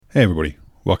Hey everybody,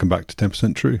 welcome back to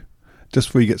 10% True. Just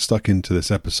before you get stuck into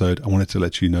this episode, I wanted to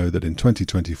let you know that in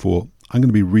 2024, I'm going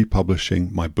to be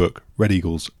republishing my book, Red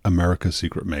Eagles, America's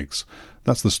Secret MiGs.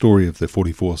 That's the story of the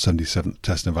 4477th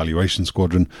Test and Evaluation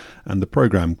Squadron and the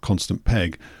program Constant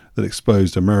Peg that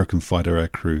exposed American fighter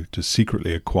aircrew to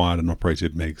secretly acquired and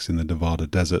operated MiGs in the Nevada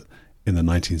desert in the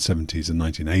 1970s and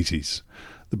 1980s.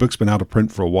 The book's been out of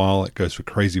print for a while. It goes for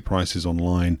crazy prices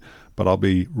online, but I'll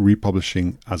be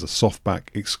republishing as a softback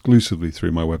exclusively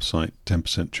through my website,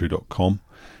 10percenttrue.com.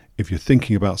 If you're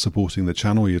thinking about supporting the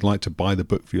channel, or you'd like to buy the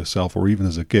book for yourself or even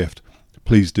as a gift,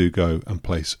 please do go and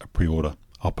place a pre-order.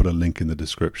 I'll put a link in the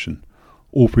description.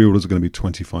 All pre-orders are going to be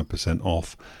 25%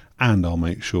 off, and I'll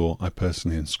make sure I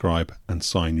personally inscribe and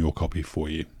sign your copy for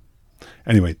you.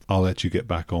 Anyway, I'll let you get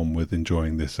back on with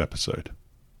enjoying this episode.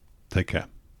 Take care.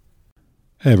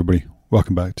 Hey everybody,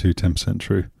 welcome back to 10%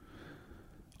 True.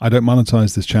 I don't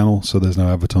monetize this channel, so there's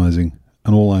no advertising,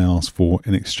 and all I ask for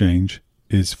in exchange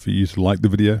is for you to like the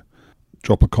video,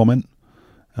 drop a comment,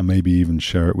 and maybe even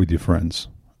share it with your friends.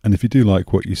 And if you do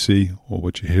like what you see or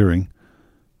what you're hearing,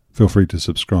 feel free to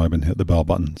subscribe and hit the bell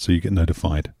button so you get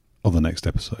notified of the next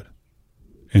episode.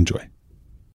 Enjoy.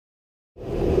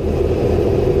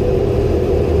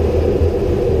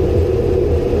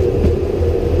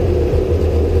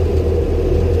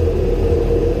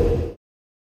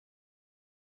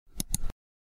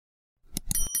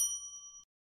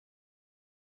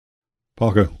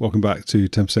 Parker, welcome back to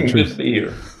 10% Truth. Good to be here.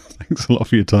 Thanks a lot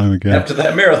for your time again. After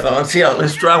that marathon,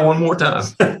 let's try one more time.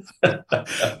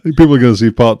 People are going to see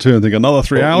part two and think another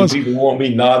 3 hours. People won't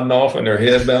be nodding off and their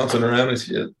head bouncing around and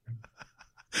shit.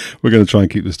 We're going to try and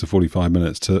keep this to 45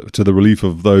 minutes to the relief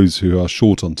of those who are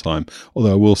short on time.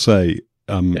 Although I will say,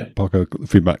 Parker, the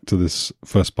feedback to this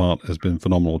first part has been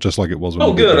phenomenal, just like it was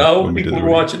when good. I hope people are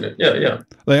watching it. Yeah.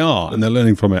 They are, and they're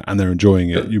learning from it, and they're enjoying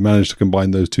it. Good. You managed to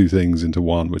combine those two things into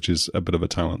one, which is a bit of a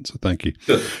talent, so thank you.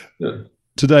 Good.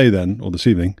 Today then, or this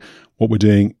evening, what we're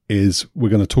doing is we're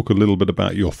going to talk a little bit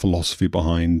about your philosophy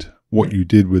behind what you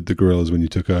did with the guerrillas when you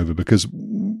took over, because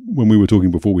when we were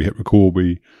talking before we hit record,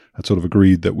 we had sort of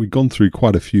agreed that we'd gone through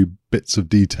quite a few bits of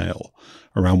detail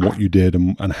around what you did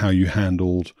and how you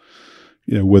handled,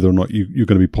 whether or not you're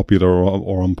going to be popular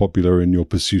or unpopular in your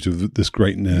pursuit of this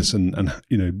greatness, and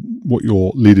what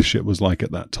your leadership was like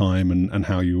at that time, and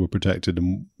how you were protected,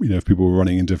 and if people were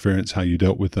running interference, how you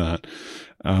dealt with that.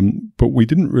 But we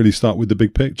didn't really start with the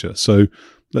big picture. So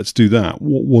let's do that.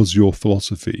 What was your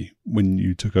philosophy when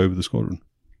you took over the squadron?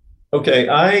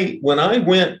 Okay, when I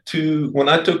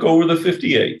took over the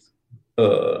 58th,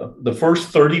 the first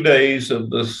 30 days of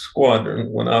the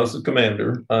squadron, when I was the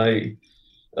commander, I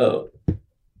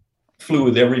flew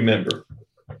with every member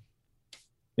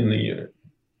in the unit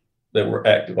that were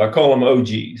active. I call them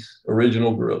OGs,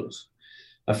 original guerrillas.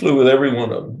 I flew with every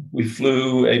one of them. We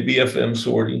flew a BFM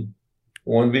sortie,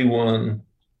 1v1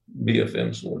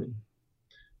 BFM sortie.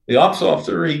 The ops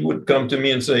officer, he would come to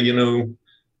me and say, you've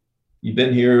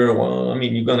been here a while.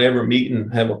 You're going to ever meet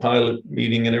and have a pilot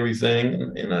meeting and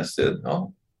everything. And I said,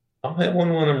 I'll have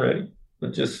one when I'm ready,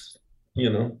 but just,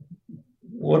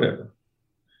 whatever.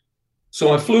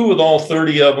 So I flew with all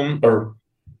 30 of them, or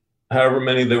however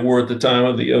many there were at the time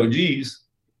of the OGs.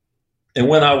 And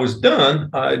when I was done,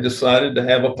 I decided to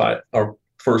have our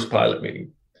first pilot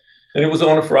meeting. And it was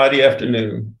on a Friday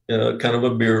afternoon, kind of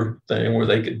a beer thing where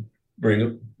they could bring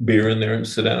a beer in there and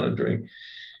sit down and drink.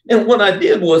 And what I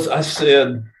did was I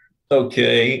said,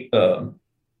 okay,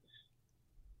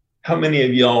 how many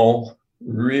of y'all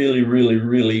really, really,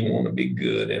 really want to be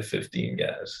good F-15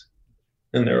 guys?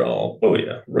 And they're all, oh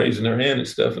yeah, raising their hand and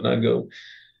stuff. And I go,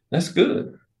 that's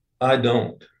good. I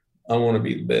don't. I want to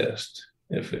be the best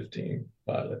F-15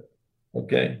 pilot.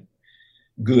 Okay.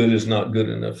 Good is not good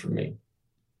enough for me.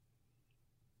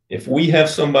 If we have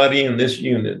somebody in this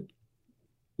unit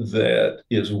that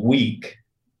is weak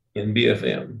in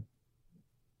BFM,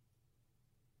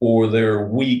 or they're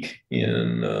weak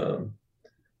in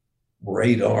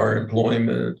radar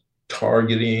employment,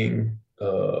 targeting,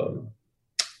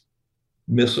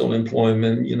 missile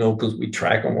employment, because we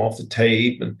track them off the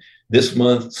tape, and this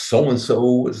month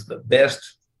so-and-so is the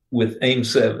best with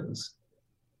AIM-7s,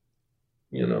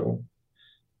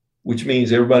 which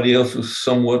means everybody else is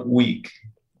somewhat weak.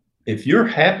 If you're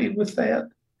happy with that,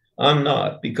 I'm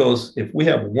not, because if we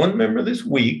have one member that's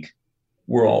weak,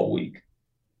 we're all weak.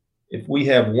 If we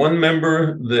have one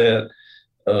member that,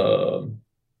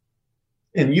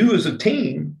 and you as a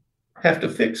team have to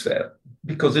fix that,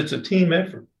 because it's a team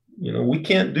effort. We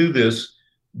can't do this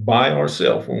by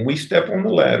ourselves. When we step on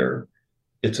the ladder,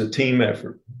 it's a team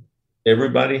effort.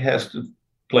 Everybody has to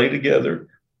play together.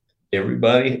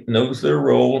 Everybody knows their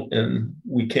role, and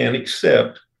we can't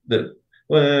accept that,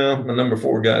 well, the number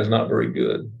 4 guy is not very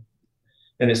good.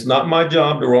 And it's not my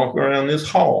job to walk around this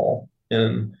hall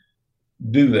and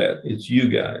do that. It's you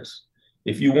guys.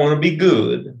 If you want to be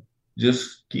good,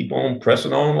 just keep on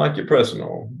pressing on like you're pressing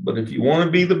on. But if you want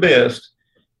to be the best,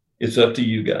 it's up to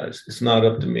you guys. It's not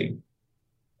up to me.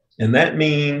 And that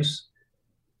means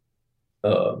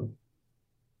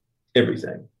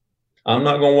everything. I'm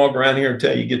not going to walk around here and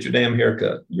tell you, get your damn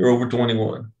haircut. You're over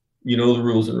 21. You know the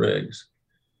rules and regs.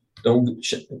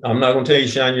 I'm not going to tell you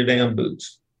shine your damn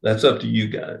boots. That's up to you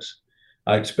guys.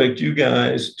 I expect you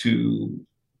guys to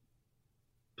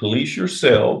police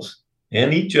yourselves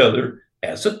and each other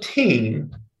as a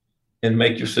team and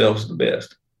make yourselves the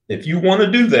best. If you want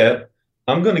to do that,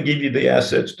 I'm going to give you the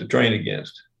assets to train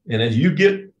against. And as you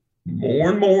get more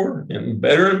and more and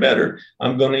better,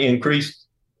 I'm going to increase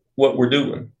what we're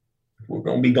doing. We're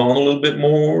going to be gone a little bit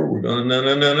more. We're going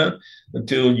to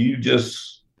until you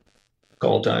just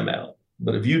call time out.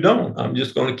 But if you don't, I'm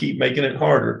just going to keep making it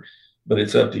harder. But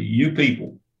it's up to you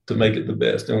people to make it the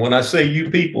best. And when I say you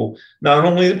people, not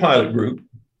only the pilot group,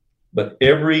 but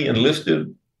every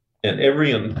enlisted and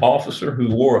every officer who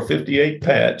wore a 58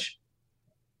 patch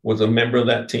was a member of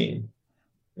that team.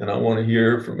 And I want to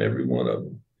hear from every one of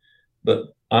them.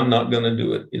 But I'm not going to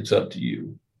do it. It's up to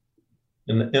you.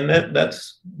 And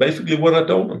that's basically what I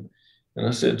told them. And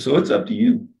I said, so it's up to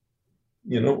you.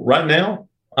 You know, right now,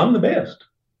 I'm the best.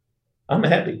 I'm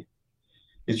happy.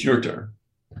 It's your turn.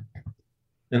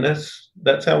 And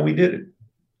that's how we did it.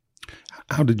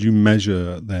 How did you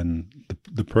measure then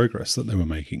the progress that they were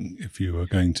making if you were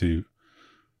going to?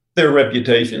 Their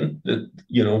reputation that,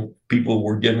 you know, people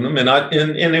were giving them. And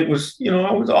it was, you know,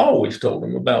 I was always told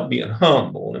them about being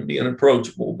humble and being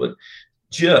approachable, but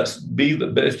just be the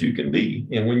best you can be.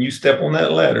 And when you step on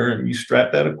that ladder and you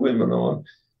strap that equipment on,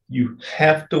 you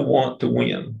have to want to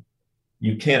win.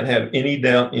 You can't have any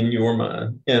doubt in your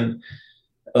mind. And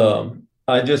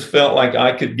I just felt like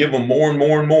I could give them more and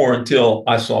more and more until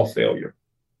I saw failure.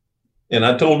 And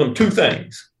I told them 2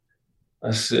 things.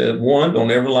 I said, 1,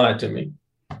 don't ever lie to me.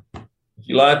 If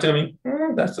you lie to me,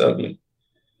 that's ugly.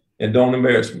 And don't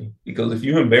embarrass me, because if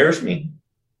you embarrass me,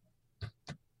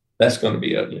 that's going to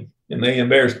be ugly. And they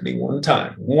embarrassed me one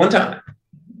time.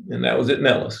 And that was at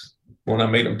Nellis, when I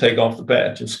made them take off the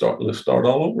patch and let's start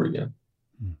all over again.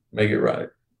 Make it right.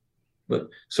 But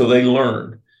so they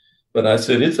learned. But I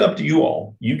said, it's up to you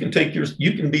all. You can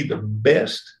be the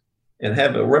best and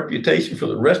have a reputation for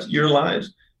the rest of your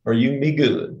lives, or you can be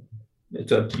good.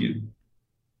 It's up to you.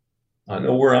 I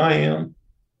know where I am,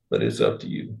 but it's up to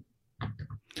you.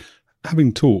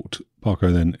 Having talked,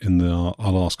 Paco, then in our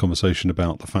last conversation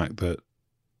about the fact that,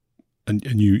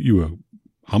 and you were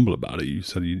humble about it. You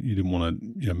said you didn't want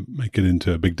to make it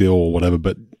into a big deal or whatever,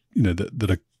 but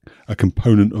that a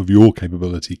component of your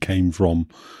capability came from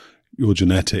your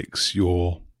genetics, it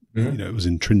was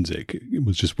intrinsic. It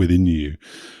was just within you.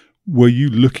 Were you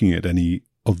looking at any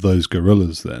of those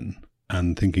gorillas then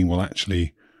and thinking, well,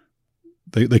 actually,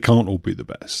 they can't all be the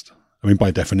best? I mean,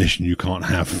 by definition, you can't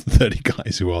have 30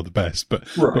 guys who are the best, but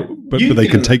they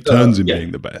can take turns in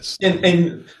being the best.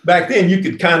 And back then, you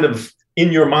could kind of,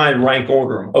 in your mind, rank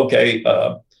order them. Okay,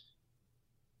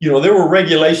 there were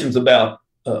regulations about,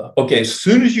 as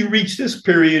soon as you reach this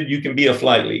period, you can be a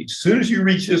flight lead. As soon as you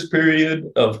reach this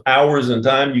period of hours and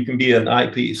time, you can be an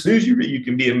IP. As soon as you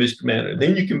can be a mission commander.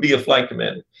 Then you can be a flight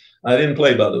commander. I didn't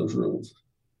play by those rules.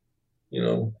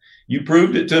 You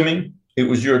proved it to me. It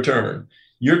was your turn.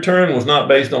 Your turn was not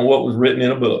based on what was written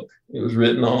in a book. It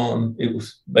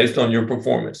was based on your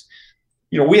performance.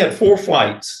 We had 4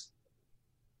 flights,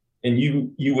 and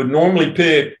you would normally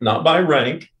pick, not by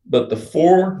rank, but the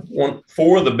 4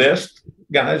 of the best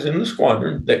guys in the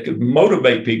squadron that could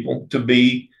motivate people to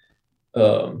be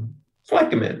flight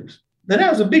commanders. And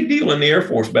that was a big deal in the Air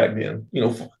Force back then.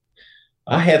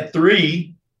 I had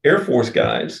 3 Air Force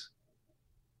guys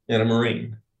and a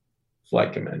Marine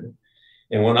flight commander.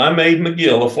 And when I made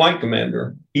McGill a flight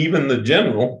commander, even the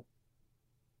general,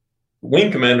 wing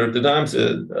commander at the time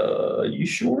said, you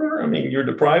sure? I mean, you're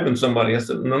depriving somebody. I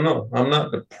said, no, I'm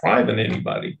not depriving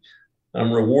anybody.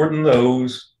 I'm rewarding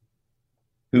those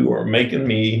who are making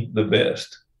me the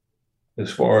best as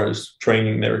far as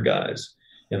training their guys.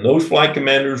 And those flight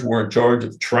commanders were in charge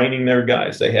of training their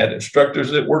guys. They had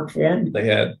instructors that worked for them. They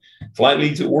had flight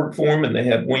leads that worked for them, and they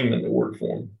had wingmen that worked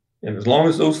for them. And as long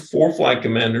as those 4 flight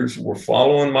commanders were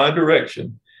following my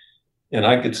direction, and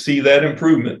I could see that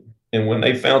improvement, and when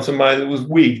they found somebody that was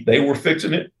weak, they were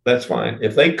fixing it, that's fine.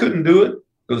 If they couldn't do it,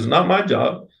 because it's not my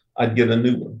job, I'd get a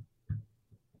new one.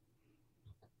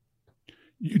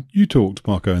 You talked,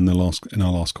 Marco, in our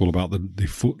last call about the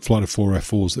flight of 4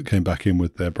 F4s that came back in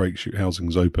with their brake chute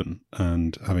housings open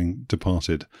and having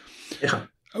departed. Yeah.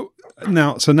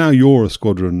 Now you're a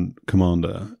squadron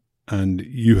commander and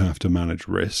you have to manage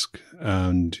risk,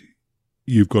 and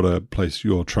you've got to place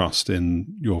your trust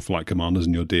in your flight commanders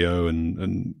and your DO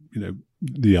and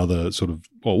the other sort of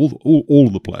all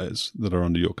the players that are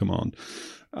under your command.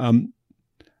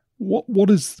 What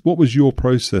was your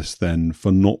process then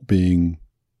for not being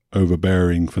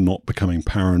overbearing, for not becoming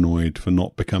paranoid, for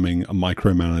not becoming a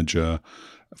micromanager,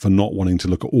 for not wanting to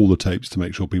look at all the tapes to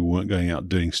make sure people weren't going out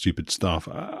doing stupid stuff?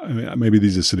 I mean, maybe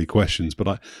these are silly questions, but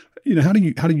how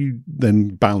do you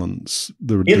then balance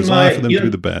the desire for them to be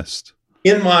the best?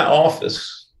 In my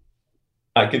office,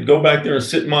 I could go back there and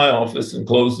sit in my office and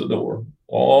close the door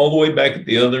all the way back at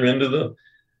the other end of the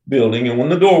building. And when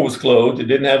the door was closed, it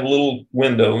didn't have a little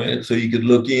window in it, so you could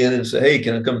look in and say, "Hey,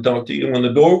 can I come talk to you?" And when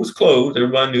the door was closed,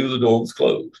 everybody knew the door was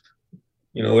closed.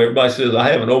 Everybody says, "I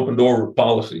have an open door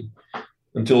policy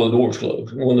until the door's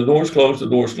closed." And when the door's closed, the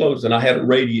door's closed. And I had a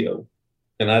radio,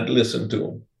 and I'd listen to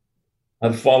them.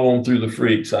 I'd follow them through the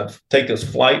freaks. I'd take a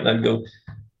flight, and I'd go,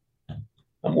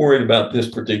 "I'm worried about this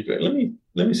particular.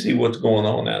 Let me see what's going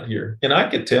on out here." And I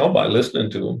could tell by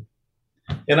listening to them.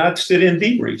 And I'd sit in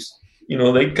debriefs.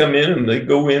 They'd come in and they'd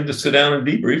go in to sit down and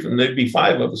debrief, and there'd be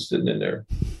 5 of us sitting in there.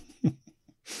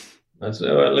 I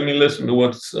said, "All right, let me listen to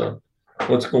what's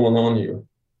going on here,"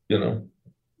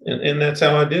 and that's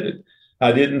how I did it.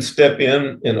 I didn't step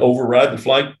in and override the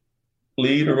flight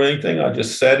lead or anything. I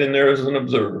just sat in there as an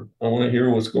observer. I want to hear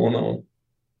what's going on,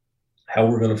 how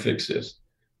we're going to fix this.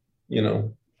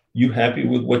 You happy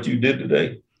with what you did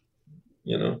today?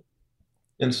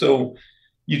 And so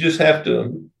you just have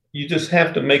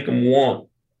to make them want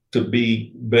to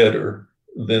be better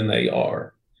than they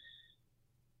are.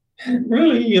 And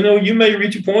really, you may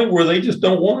reach a point where they just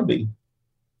don't want to be.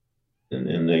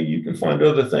 And then you can find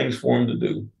other things for them to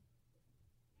do.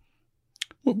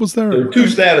 What was there? There are 2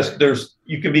 status.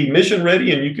 You can be mission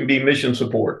ready and you can be mission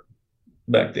support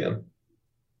back then.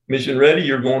 Mission ready,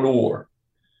 you're going to war.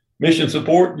 Mission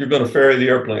support, you're going to ferry the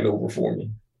airplane over for me.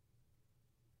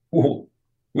 Well,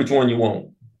 which one you want?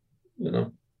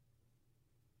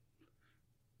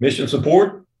 Mission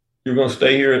support, you're going to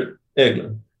stay here at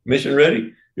Eglin. Mission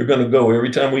ready, you're going to go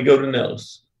every time we go to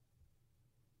Nellis.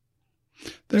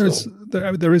 There is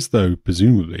though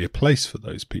presumably a place for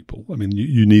those people. I mean,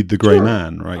 you need the grey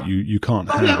man, right? You can't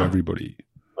have everybody.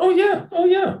 Oh yeah.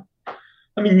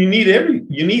 I mean, you need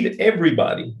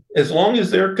everybody. As long as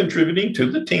they're contributing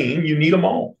to the team, you need them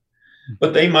all.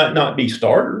 But they might not be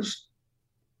starters,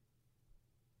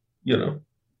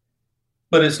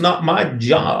 But it's not my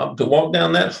job to walk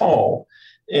down that hall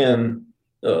and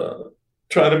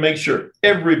try to make sure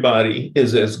everybody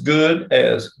is as good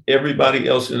as everybody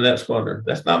else in that squadron.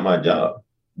 That's not my job.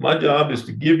 My job is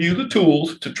to give you the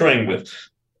tools to train with.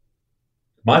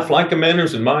 My flight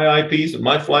commanders and my IPs and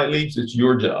my flight leads, it's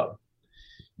your job.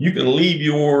 You can leave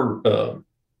your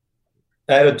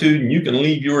attitude and you can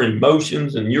leave your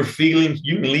emotions and your feelings.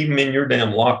 You can leave them in your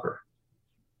damn locker,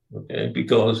 okay?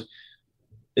 Because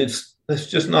that's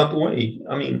just not the way.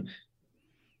 I mean,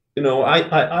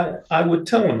 I would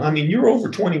tell them, I mean, you're over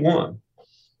 21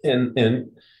 and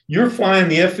you're flying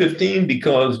the F-15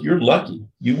 because you're lucky.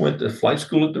 You went to flight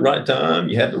school at the right time.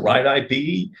 You had the right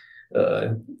IP.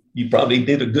 You probably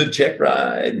did a good check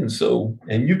ride. And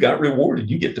you got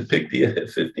rewarded. You get to pick the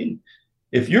F-15.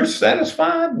 If you're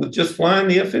satisfied with just flying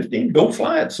the F-15, go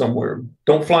fly it somewhere.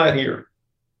 Don't fly it here.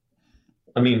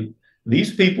 I mean,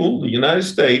 these people, the United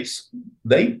States,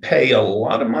 they pay a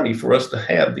lot of money for us to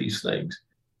have these things.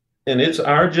 And it's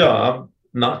our job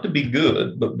not to be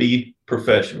good, but be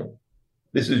professional.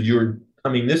 This is your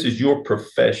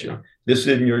profession. This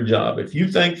isn't your job. If you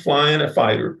think flying a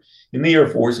fighter in the Air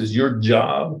Force is your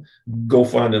job, go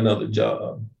find another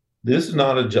job. This is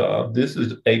not a job. This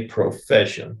is a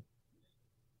profession.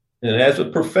 And as a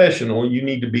professional, you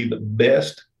need to be the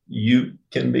best you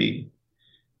can be.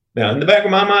 Now, in the back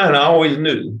of my mind, I always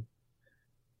knew,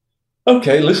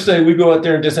 okay, let's say we go out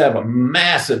there and just have a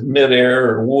massive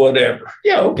midair or whatever.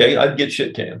 Yeah, okay, I'd get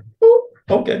shit canned.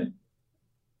 Okay.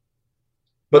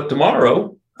 But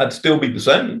tomorrow, I'd still be the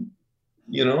same.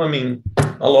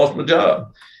 I lost my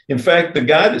job. In fact, the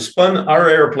guy that spun our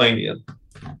airplane in,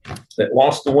 that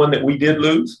lost the one that we did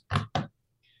lose,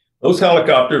 those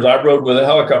helicopters, I rode with the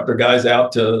helicopter guys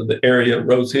out to the area,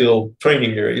 Rose Hill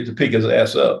training area, to pick his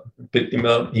ass up. Picked him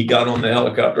up. He got on the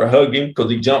helicopter. I hugged him because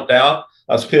he jumped out.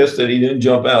 I was pissed that he didn't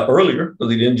jump out earlier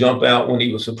because he didn't jump out when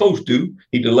he was supposed to.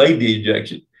 He delayed the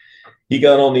ejection. He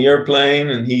got on the airplane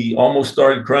and he almost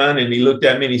started crying, and he looked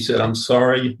at me and he said, "I'm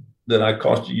sorry that I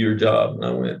cost you your job. And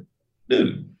I went,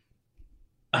 dude,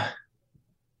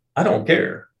 I don't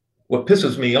care. What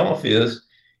pisses me off is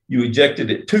you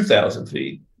ejected at 2,000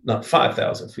 feet, not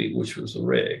 5,000 feet, which was the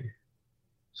reg.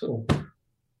 So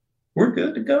we're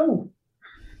good to go.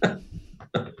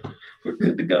 We're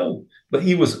good to go. But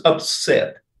he was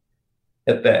upset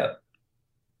at that.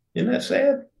 Isn't that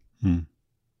sad?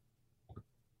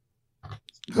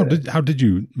 How did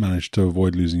you manage to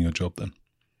avoid losing your job then?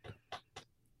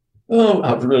 Oh,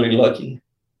 I was really lucky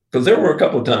because there were a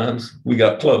couple of times we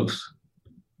got close.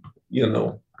 You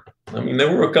know, I mean,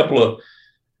 there were a couple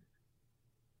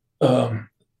of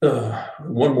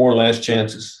one more last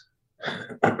chances,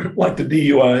 like the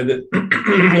DUI that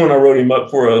when I wrote him up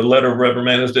for a letter of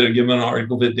reprimand instead of giving an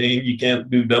Article 15, you can't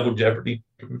do double jeopardy.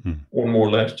 One more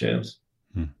last chance,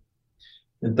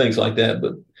 and things like that.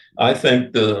 But I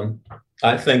think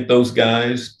those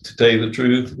guys, to tell you the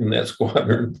truth, in that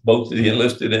squadron, both the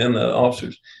enlisted and the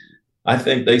officers, I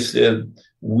think they said,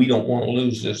 we don't want to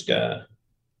lose this guy.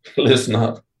 Let's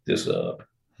knock this up.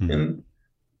 And,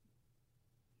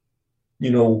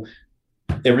 you know,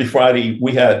 every Friday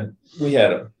we had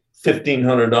a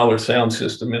 $1,500 sound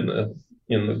system in the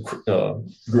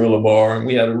Gorilla Bar, and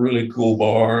we had a really cool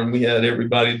bar, and we had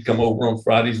everybody to come over on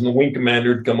Fridays, and the wing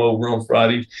commander would come over on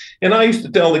Fridays. And I used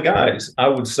to tell the guys, I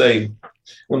would say,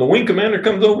 when the wing commander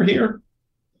comes over here,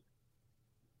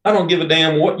 I don't give a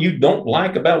damn what you don't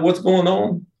like about what's going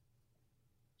on.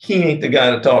 He ain't the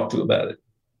guy to talk to about it.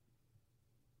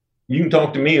 You can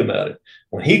talk to me about it.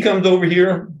 When he comes over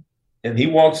here and he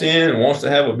walks in and wants to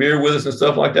have a beer with us and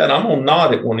stuff like that, I'm going to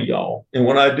nod at one of y'all. And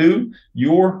when I do,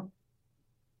 you're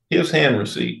his hand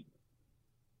receipt.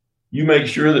 You make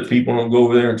sure that people don't go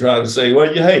over there and try to say,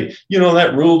 well, hey, you know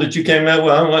that rule that you came out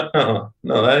with? I'm like, no,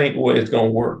 that ain't the way it's going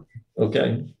to work.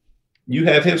 Okay. You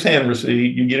have his hand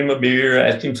receipt. You get him a beer,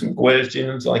 ask him some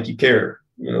questions like you care.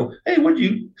 You know, hey, what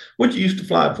you used to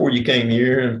fly before you came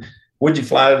here? And what'd you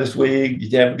fly this week?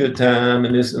 Did you have a good time?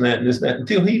 And this and that and this and that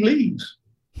until he leaves.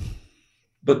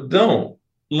 But don't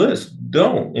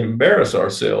embarrass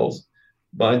ourselves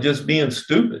by just being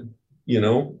stupid. You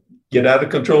know, get out of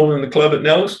control in the club at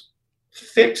Nellis,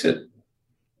 fix it.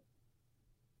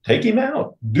 Take him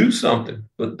out, do something,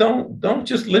 but don't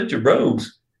just let your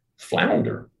bros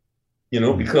flounder, you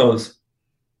know, because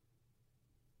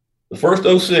the first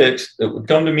 06 that would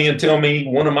come to me and tell me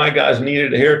one of my guys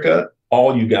needed a haircut,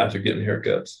 all you guys are getting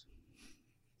haircuts.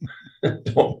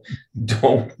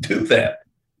 Don't do that.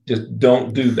 Just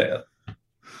don't do that.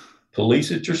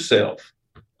 Police it yourself.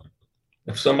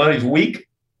 If somebody's weak,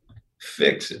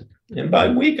 fix it. And by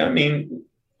weak, I mean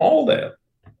all that.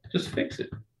 Just fix it.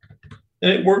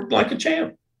 And it worked like a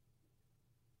champ.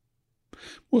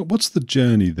 Well, what's the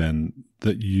journey then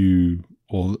that you,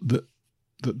 or that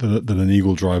an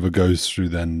Eagle driver goes through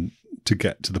then to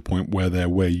get to the point where they're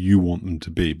where you want them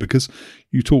to be? Because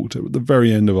you talked at the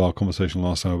very end of our conversation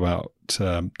last time about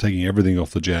taking everything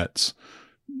off the jets,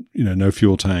 you know, no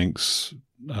fuel tanks,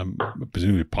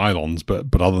 presumably pylons,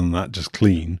 but other than that, just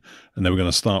clean. And they were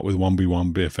going to start with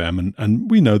 1B1 BFM.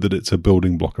 And we know that it's a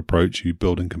building block approach. You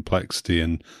build in complexity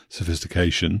and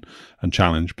sophistication and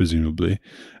challenge, presumably.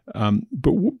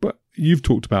 But you've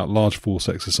talked about large force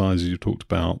exercises. You've talked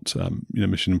about,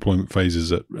 mission employment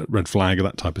phases at Red Flag and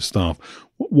that type of stuff.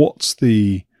 What's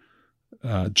the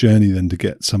journey then to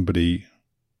get somebody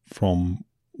from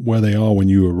where they are when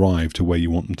you arrive to where you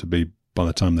want them to be by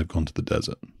the time they've gone to the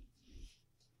desert?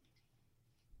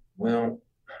 Well,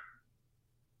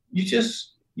 you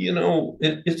just,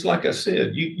 it's like I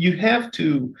said, you have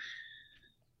to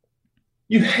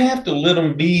let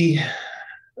them be,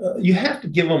 you have to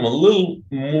give them a little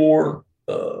more,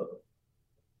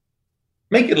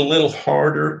 make it a little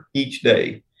harder each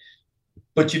day,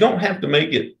 but you don't have to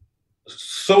make it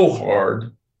so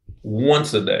hard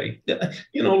once a day.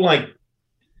 Like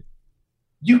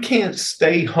you can't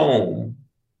stay home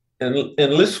and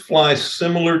let's fly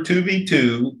similar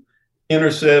 2v2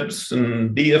 intercepts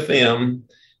and DFM,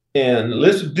 and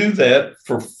let's do that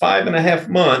for 5.5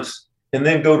 months and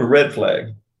then go to Red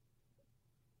Flag,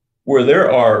 where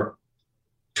there are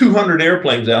 200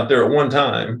 airplanes out there at one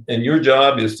time, and your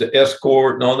job is to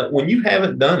escort and all that. When you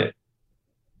haven't done it,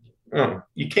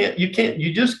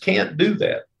 you just can't do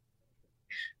that.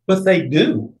 But they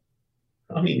do.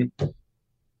 I mean,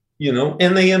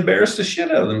 and they embarrass the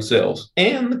shit out of themselves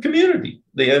and the community.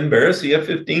 They embarrass the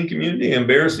F-15 community, they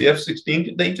embarrass the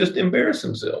F-16. They just embarrass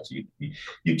themselves.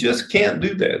 You just can't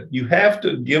do that. You have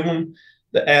to give them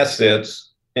the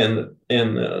assets and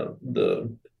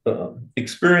the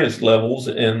experience levels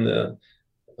and the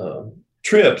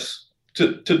trips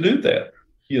to do that.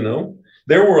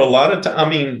 there were a lot of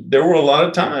there were a lot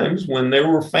of times when there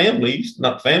were families,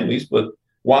 not families, but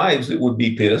wives that would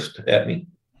be pissed at me.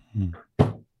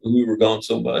 We were gone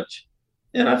so much,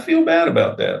 and I feel bad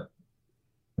about that.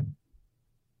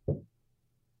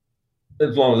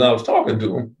 As long as I was talking to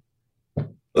them,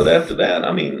 but after that,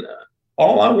 I mean,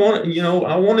 all I wanted,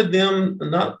 I wanted them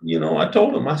not, I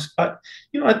told them,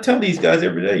 I tell these guys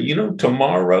every day,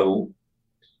 tomorrow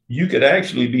you could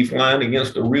actually be flying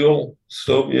against a real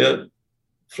Soviet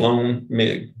flown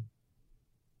MiG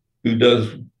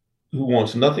who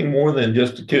wants nothing more than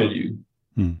just to kill you.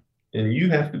 And you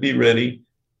have to be ready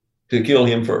to kill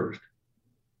him first.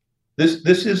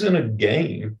 This isn't a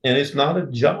game, and it's not a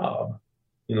job.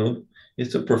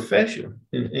 It's a profession,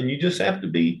 and you just have to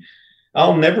be.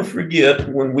 I'll never forget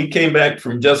when we came back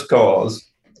from Just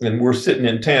Cause, and we're sitting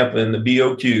in Tampa in the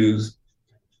BOQs,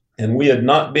 and we had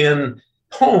not been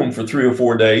home for 3 or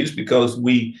 4 days because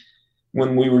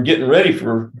when we were getting ready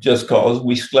for Just Cause,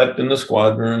 we slept in the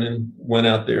squadron and went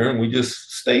out there, and we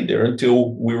just stayed there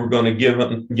until we were going to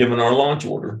given our launch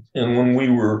order. And when we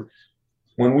were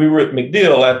at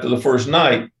MacDill after the first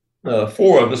night,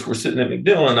 4 of us were sitting at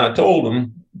MacDill, and I told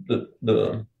them,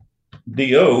 the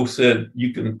DO said,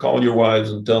 you can call your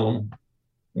wives and tell them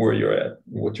where you're at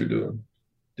and what you're doing.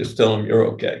 Just tell them you're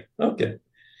okay. Okay.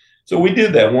 So we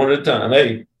did that one at a time.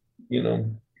 Hey,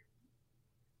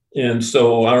 and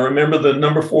so I remember the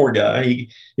number 4 guy,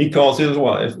 he calls his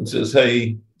wife and says,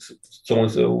 hey,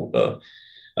 so-and-so,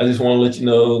 I just want to let you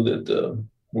know that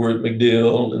we're at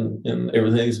MacDill and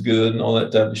everything's good and all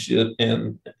that type of shit.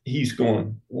 And he's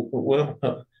going, well,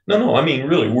 no, I mean,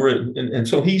 really, and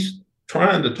so he's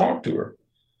trying to talk to her.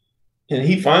 And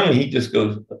he just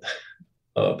goes,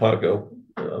 Paco,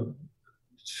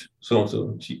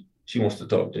 so-and-so, she wants to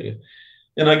talk to you.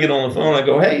 And I get on the phone, I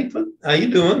go, hey, how you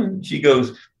doing? She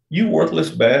goes, you worthless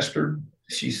bastard.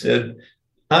 She said,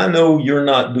 I know you're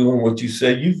not doing what you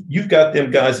said. You've got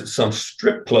them guys at some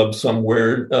strip club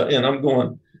somewhere. And I'm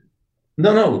going,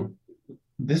 no,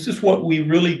 this is what we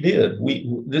really did.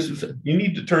 You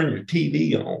need to turn your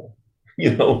TV on,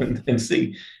 and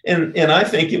see. And I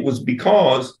think it was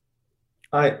because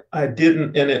I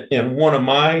didn't, and one of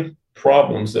my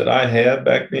problems that I had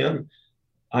back then,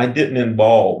 I didn't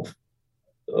involve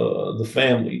the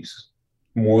families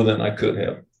more than I could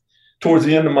have. Towards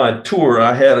the end of my tour,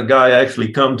 I had a guy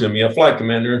actually come to me, a flight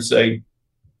commander, and say,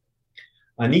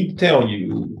 I need to tell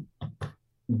you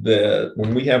that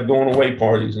when we have going away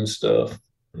parties and stuff,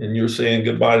 and you're saying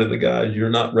goodbye to the guys,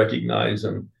 you're not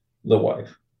recognizing the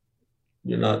wife.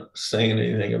 You're not saying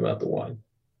anything about the wife.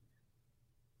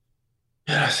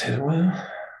 And I said, well,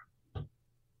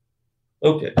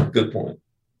 okay, good point.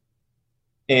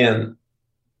 And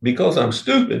because I'm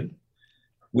stupid,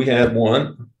 we had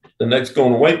the next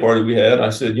going away party we had,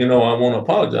 I said, I want to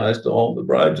apologize to all the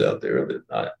brides out there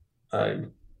that I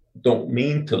don't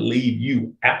mean to leave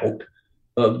you out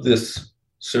of this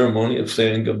ceremony of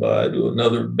saying goodbye to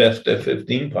another best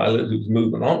F-15 pilot who's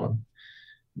moving on.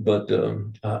 But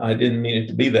I didn't mean it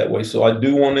to be that way. So I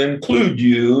do want to include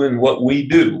you in what we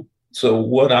do. So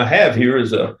what I have here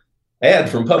is a ad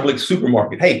from Publix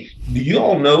Supermarket. Hey, do you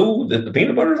all know that the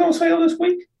peanut butter is on sale this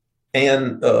week?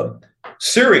 And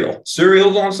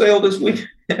cereal's on sale this week.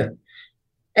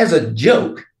 As a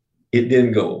joke, it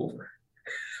didn't go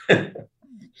over.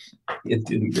 It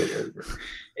didn't go over.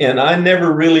 And I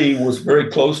never really was very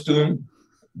close to him.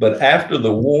 But after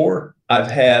the war,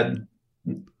 I've had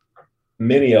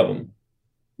many of them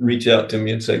reach out to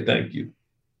me and say, thank you,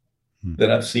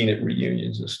 that I've seen at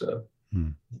reunions and stuff.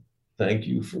 Thank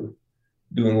you for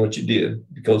doing what you did,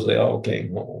 because they all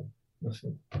came home.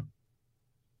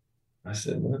 I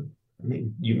said, well, I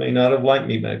mean, you may not have liked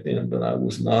me back then, but I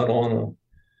was not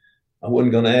I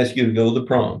wasn't going to ask you to go to the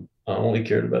prom. I only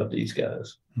cared about these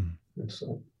guys. And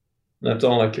so that's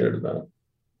all I cared about.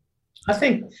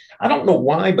 I don't know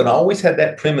why, but I always had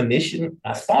that premonition.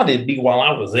 I thought it'd be while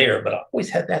I was there, but I always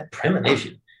had that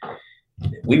premonition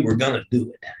that we were going to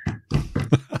do it.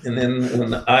 And then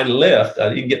when I left, I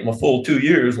didn't get my full 2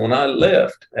 years. When I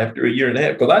left after 1.5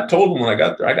 years, because I told them when I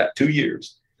got there, I got 2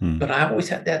 years. But I always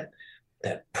had that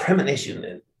premonition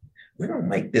that we're going to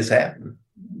make this happen.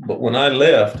 But when I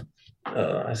left,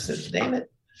 I said, damn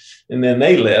it. And then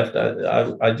they left.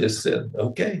 I just said,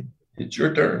 okay, it's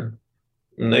your turn.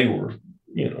 And they were,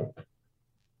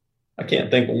 I can't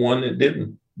think of one that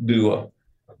didn't do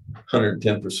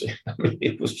 110%. I mean,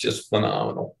 it was just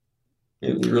phenomenal.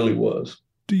 It really was.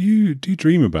 Do you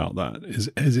dream about that?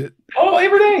 Is it? Oh,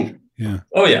 every day. Yeah.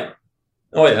 Oh, yeah.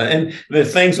 And the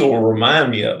things that will remind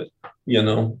me of it,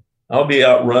 I'll be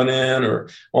out running or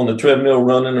on the treadmill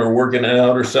running or working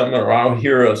out or something, or I'll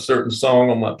hear a certain song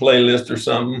on my playlist or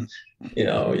something,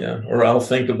 or I'll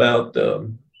think about,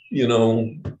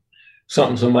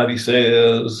 something somebody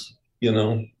says,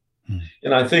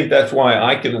 and I think that's why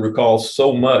I can recall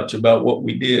so much about what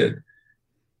we did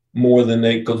more than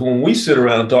because when we sit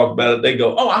around and talk about it, they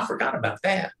go, oh, I forgot about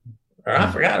that. Or I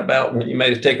forgot about when you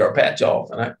made us take our patch off.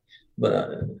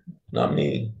 But not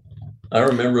me. I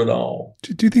remember it all.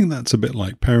 Do you think that's a bit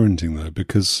like parenting, though?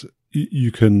 Because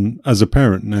you can, as a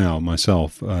parent now,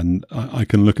 myself, and I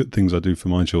can look at things I do for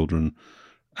my children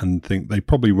and think they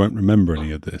probably won't remember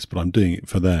any of this, but I'm doing it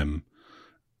for them.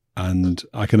 And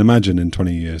I can imagine in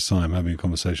 20 years' time having a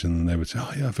conversation and they would say,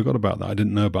 oh, yeah, I forgot about that. I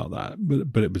didn't know about that.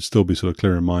 But it would still be sort of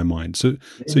clear in my mind. So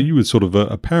you were sort of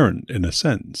a parent in a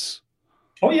sense.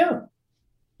 Oh, yeah.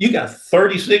 You got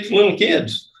 36 little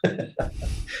kids,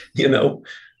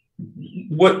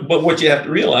 But what you have to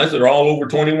realize, they're all over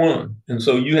 21. And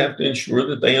so you have to ensure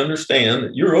that they understand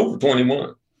that you're over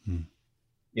 21.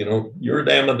 You're a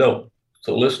damn adult.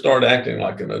 So let's start acting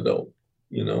like an adult.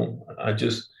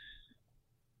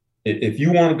 If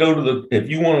you want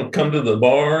to come to the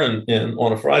bar and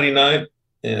on a Friday night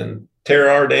and tear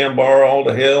our damn bar all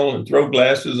to hell and throw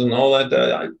glasses and all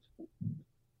that,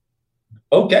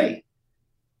 okay.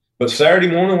 But Saturday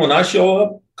morning when I show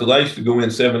up, because I used to go in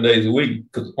 7 days a week,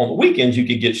 because on the weekends you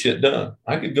could get shit done.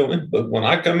 I could go in, but when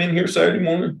I come in here Saturday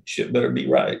morning, shit better be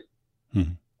right,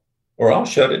 or I'll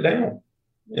shut it down.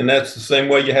 And that's the same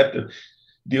way you have to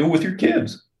deal with your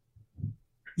kids.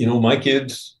 My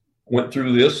kids went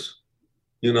through this,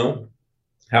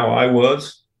 how I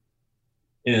was.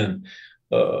 And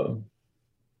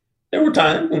there were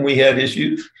times when we had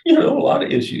issues, a lot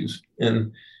of issues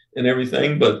and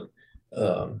everything, but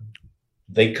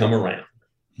they come around.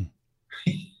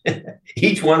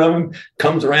 Each one of them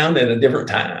comes around at a different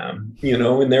time,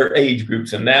 in their age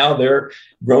groups. And now they're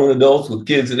grown adults with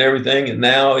kids and everything. And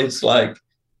now it's like,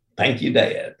 thank you,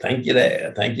 Dad. Thank you,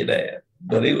 Dad. Thank you, Dad.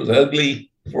 But it was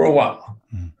ugly for a while,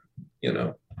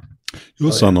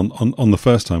 Your son, on the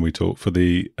first time we talked for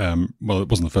the, it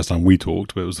wasn't the first time we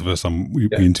talked, but it was the first time we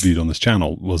interviewed on this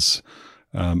channel, was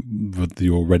with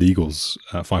your Red Eagles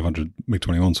 500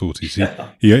 MiG-21 sorties.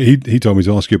 He told me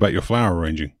to ask you about your flower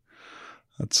arranging.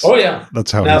 That's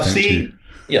how now, he thanked you.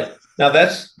 Yeah. Now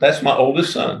that's my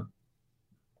oldest son.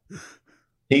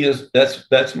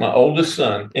 That's my oldest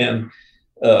son. And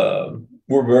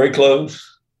we're very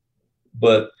close,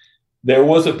 but there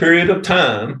was a period of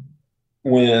time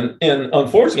and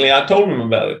unfortunately I told him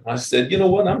about it. I said, you know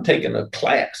what? I'm taking a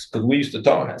class, because we used to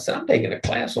talk. I said, I'm taking a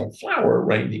class on flower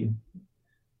arranging.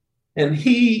 And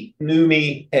he knew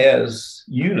me as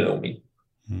you know me,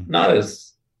 not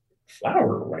as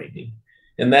flower arranging.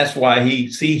 And that's why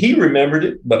he remembered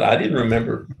it, but I didn't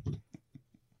remember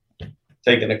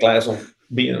taking a class on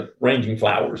arranging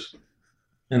flowers.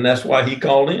 And that's why he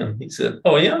called in. He said,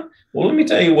 oh, yeah? Well, let me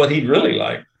tell you what he'd really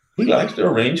like. He likes to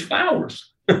arrange flowers.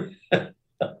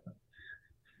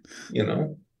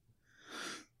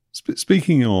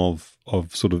 Speaking of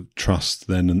sort of trust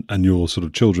then and your sort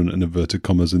of children in inverted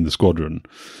commas in the squadron,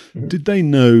 did they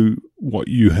know what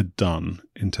you had done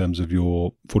in terms of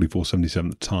your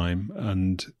 4477 at the time?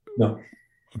 And no.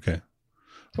 Okay.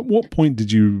 At what point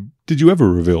did you ever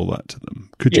reveal that to them?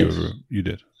 Could you ever? You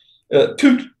did.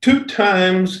 Two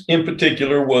times in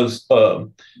particular was,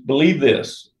 believe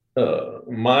this,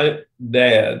 my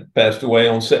dad passed away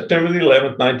on September the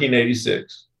 11th,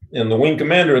 1986. And the wing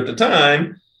commander at the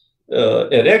time,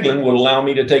 at Eglin, would allow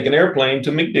me to take an airplane to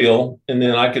MacDill, and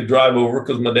then I could drive over,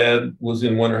 because my dad was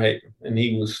in Winter Haven and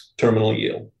he was terminally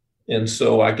ill. And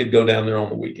so I could go down there on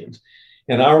the weekends.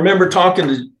 And I remember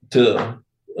talking to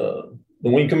the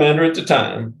wing commander at the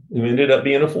time, who ended up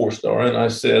being a 4-star. And I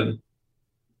said,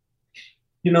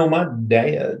 my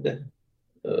dad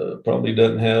probably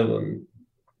doesn't have a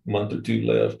month or two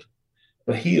left,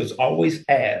 but he has always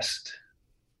asked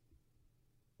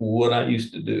what I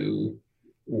used to do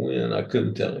when I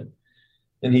couldn't tell him.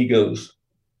 And he goes,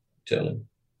 tell him.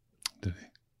 Did he?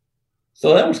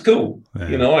 So that was cool.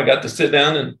 Yeah. I got to sit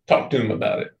down and talk to him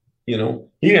about it. He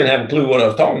didn't have a clue what I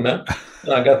was talking about.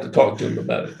 And I got to talk to him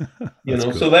about it.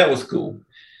 Cool. So that was cool.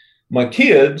 My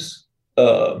kids,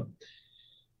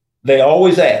 they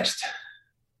always asked,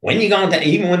 when you going to,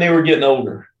 even when they were getting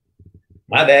older,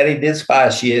 my daddy did spy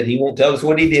shit. He won't tell us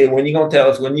what he did. When you going to tell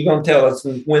us? When you going to tell us?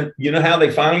 And when, how they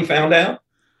finally found out?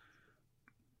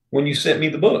 When you sent me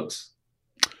the books.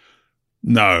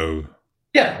 No.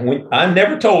 Yeah. I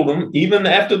never told them, even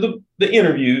after the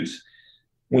interviews,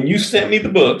 when you sent me the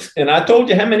books, and I told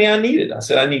you how many I needed. I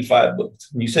said, I need 5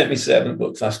 books. And you sent me 7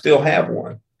 books. I still have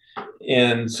one.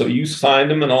 And so you find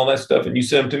them and all that stuff, and you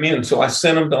send them to me. And so I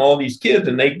sent them to all these kids,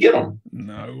 and they get them.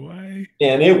 No way.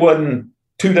 And it wasn't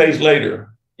 2 days later.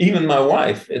 Even my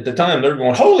wife at the time, they're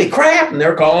going, holy crap. And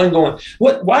they're calling, going,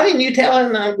 what? Why didn't you tell him?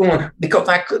 And I'm going, because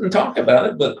I couldn't talk about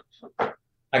it, but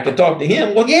I could talk to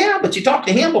him. Well, yeah, but you talked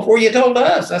to him before you told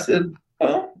us. I said,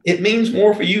 well, it means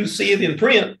more for you to see it in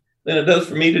print than it does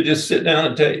for me to just sit down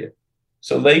and tell you.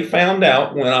 So they found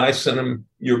out when I sent them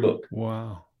your book.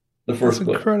 Wow. The first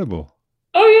book. Incredible.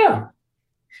 Oh, yeah.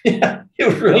 Yeah, it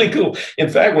was really cool. In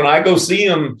fact, when I go see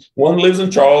them, one lives in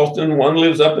Charleston, one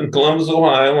lives up in Columbus,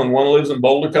 Ohio, and one lives in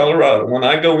Boulder, Colorado. When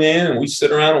I go in and we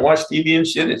sit around and watch TV and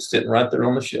shit, it's sitting right there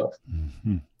on the shelf.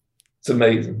 Mm-hmm. It's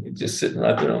amazing. It's just sitting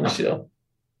right there on the shelf.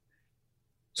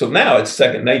 So now it's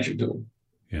second nature to them.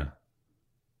 Yeah.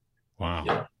 Wow.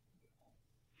 Yeah.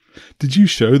 Did you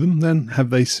show them then?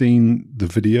 Have they seen the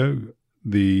video?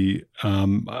 The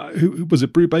who was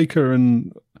it? Brubaker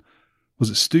and was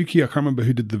it Stookie? I can't remember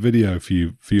who did the video for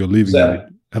your leaving.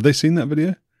 Have they seen that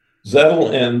video?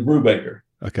 Zettel and Brubaker.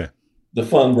 Okay. The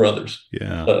Fun Brothers.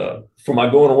 Yeah. For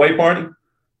my going away party.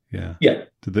 Yeah. Yeah.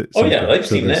 They've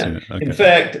seen that. Okay. In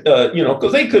fact,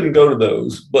 because they couldn't go to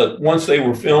those, but once they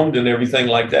were filmed and everything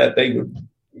like that,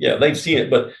 they've seen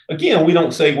it. But again, we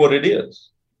don't say what it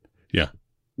is. Yeah.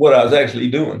 What I was actually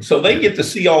doing. So they get to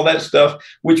see all that stuff,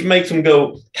 which makes them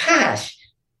go, gosh,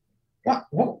 what?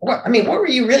 I mean, what were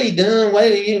you really doing? Why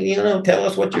do you tell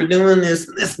us what you're doing, this,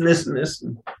 and this.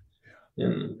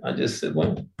 And I just said,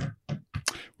 well,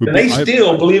 and they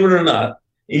still, believe it or not,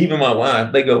 even my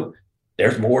wife, they go,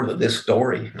 there's more to this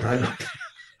story. And I go,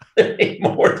 there ain't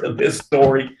more to this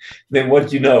story than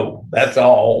what you know. That's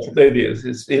all it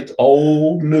is. It's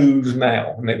old news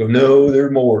now. And they go, no,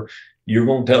 there's more. You're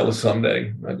going to tell us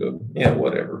someday. I go, yeah,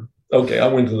 whatever. Okay, I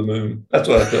went to the moon. That's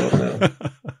what I tell them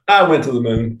now. I went to the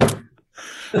moon.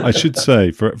 I should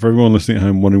say, for everyone listening at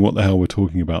home wondering what the hell we're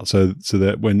talking about, so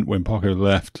that when Parker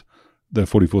left the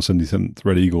 4477th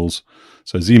Red Eagles,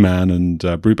 so Z-Man and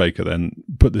Brubaker then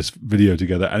put this video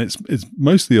together, and it's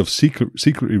mostly of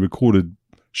secretly recorded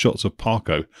shots of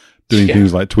Parker doing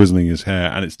things like twizzling his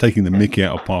hair, and it's taking the mickey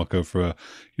out of Parker for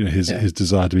his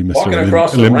desire to be Mr. Walking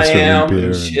across the ramp Olympia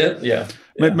and shit. Yeah.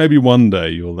 Maybe one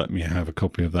day you'll let me have a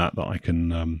copy of that I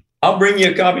can. I'll bring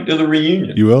you a copy to the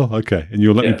reunion. You will? Okay, and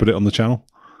you'll let me put it on the channel.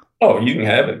 Oh, you can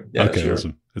have it. Yeah, okay, sure.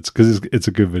 Awesome. It's because it's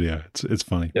a good video. It's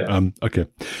funny. Yeah. Okay.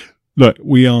 Look,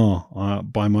 we are,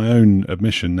 by my own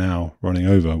admission now, running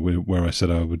over where I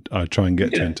said I'd try and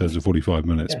get to in terms of 45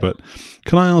 minutes. But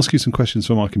can I ask you some questions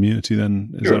from our community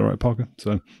then? Is that all right, Parker?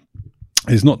 So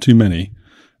it's not too many,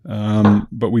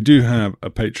 but we do have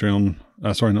a Patreon.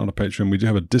 Sorry, not a Patreon. We do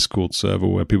have a Discord server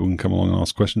where people can come along and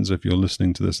ask questions. If you're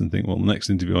listening to this and think, well, the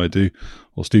next interview I do,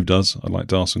 or Steve does, I'd like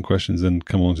to ask some questions, then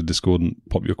come along to Discord and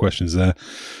pop your questions there.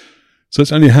 So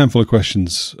it's only a handful of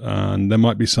questions, and there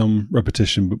might be some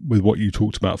repetition with what you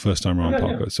talked about first time around,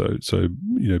 Parker. So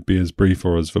be as brief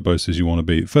or as verbose as you want to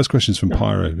be. First question is from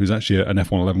Pyro, who's actually an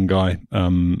F111 guy,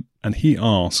 and he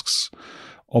asks,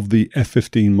 of the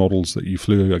F-15 models that you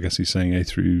flew, I guess he's saying A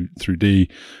through D,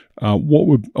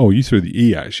 you threw the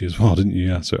E actually as well, didn't you?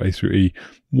 Yeah, so A through E.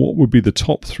 What would be the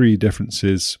top 3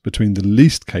 differences between the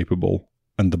least capable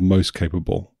and the most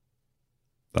capable?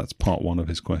 That's part 1 of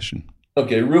his question.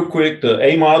 Okay, real quick, the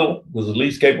A model was the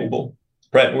least capable.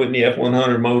 Pratt & Whitney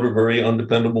F100 motor, very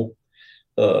undependable.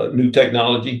 New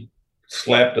technology,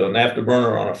 slapped an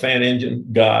afterburner on a fan engine.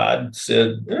 God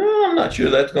said, I'm not sure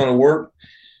that's going to work.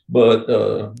 But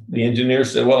the engineer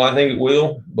said, well, I think it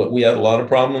will. But we had a lot of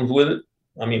problems with it.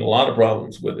 I mean, a lot of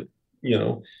problems with it,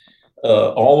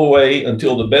 all the way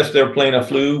until the best airplane I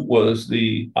flew was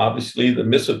obviously the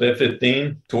MISSIP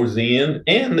F-15 towards the end,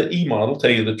 and the E model, tell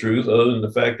you the truth, other than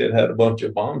the fact that it had a bunch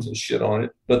of bombs and shit on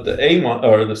it. But the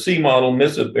the C model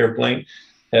MISSIP airplane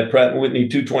had Pratt & Whitney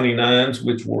 229s,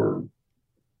 which were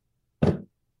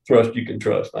thrust you can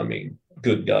trust. I mean,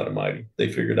 good God Almighty,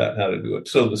 they figured out how to do it.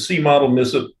 So the C model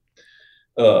MISSIP,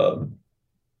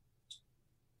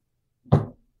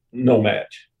 no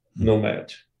match,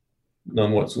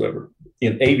 none whatsoever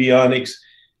in avionics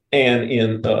and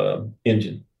in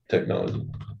engine technology.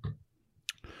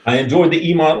 I enjoyed the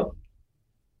E model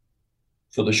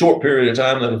for the short period of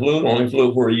time that I flew it. Only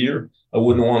flew it for a year. I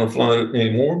wouldn't want to fly it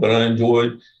anymore, but I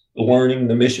enjoyed learning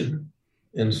the mission,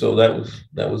 and so that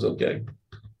was okay.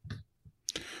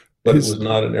 But it was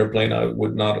not an airplane I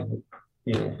would not have,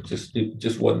 it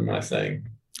just wasn't my thing.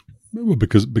 Well,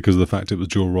 because of the fact it was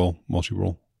dual role,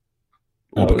 multi-role.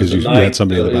 Or because you had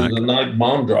somebody in the back. It was a night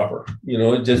bomb dropper.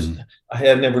 It just, I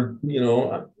had never,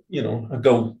 I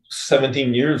go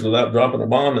 17 years without dropping a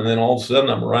bomb, and then all of a sudden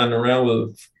I'm riding around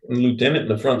with a lieutenant in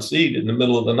the front seat in the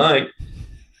middle of the night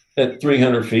at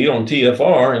 300 feet on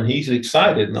TFR, and he's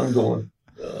excited, and I'm going,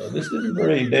 this isn't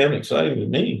very damn exciting to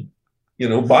me,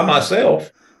 by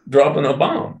myself dropping a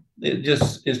bomb. It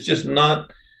just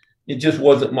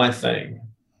wasn't my thing.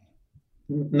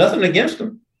 Nothing against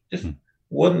him, just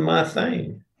wasn't my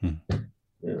thing.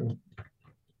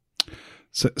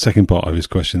 Second part of his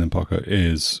question then, Paco,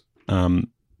 is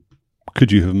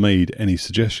could you have made any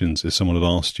suggestions if someone had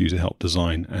asked you to help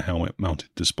design a helmet mounted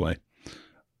display?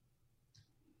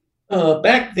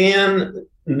 Back then,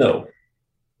 no.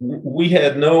 I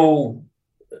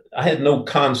had no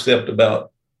concept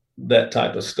about that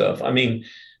type of stuff. I mean,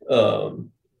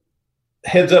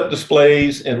 heads-up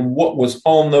displays and what was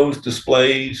on those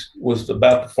displays was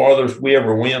about the farthest we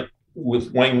ever went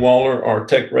with Wayne Waller, our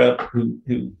tech rep, who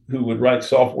would write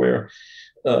software.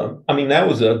 I mean, that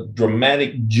was a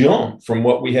dramatic jump from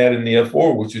what we had in the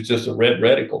F4, which was just a red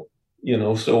reticle.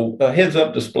 So a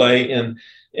heads-up display and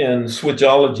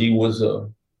switchology was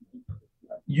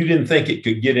you didn't think it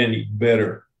could get any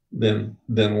better than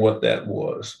what that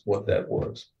was.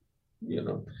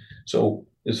 So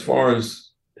as far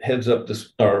as heads-up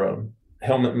or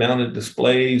helmet-mounted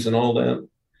displays and all that,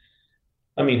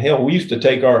 I mean, hell, we used to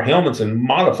take our helmets and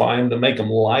modify them to make them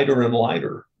lighter and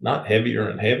lighter, not heavier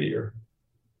and heavier.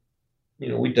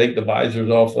 We take the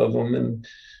visors off of them and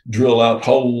drill out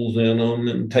holes in them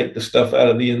and take the stuff out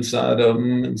of the inside of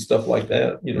them and stuff like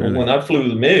that. Really? When I flew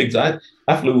the MiGs,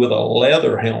 I flew with a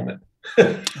leather helmet.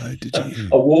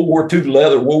 A World War II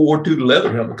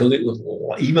leather helmet, because it was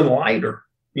even lighter,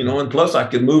 and plus I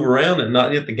could move around and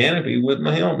not hit the canopy with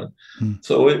my helmet.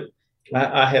 So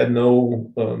I had no,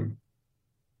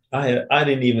 I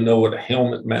didn't even know what a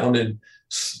helmet mounted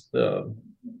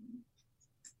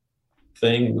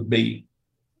thing would be.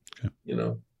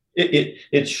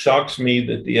 It shocks me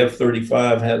that the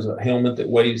F-35 has a helmet that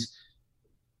weighs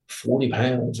 40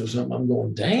 pounds or something. I'm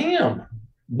going, damn.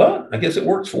 But I guess it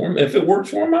works for him. If it works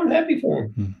for him, I'm happy for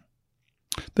him.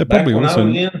 They're probably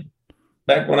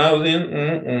back when I was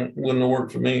in, wouldn't have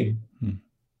worked for me.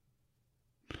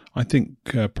 I think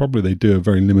probably they do a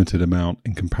very limited amount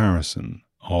in comparison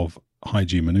of high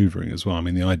G maneuvering as well. I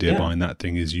mean, the idea behind that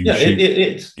thing is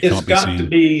it's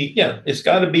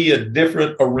got to be a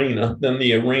different arena than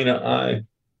the arena I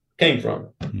came from.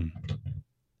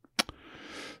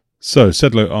 So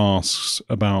Sedlow asks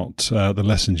about the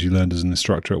lessons you learned as an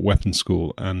instructor at weapons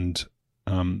school and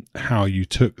how you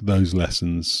took those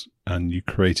lessons and you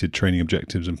created training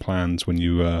objectives and plans when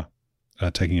you were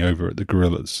taking over at the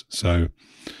Guerrillas. So,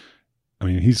 I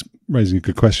mean, he's raising a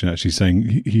good question, actually,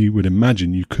 saying he would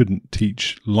imagine you couldn't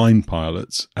teach line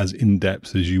pilots as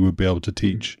in-depth as you would be able to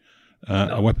teach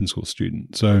a weapons school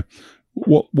student. So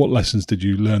what lessons did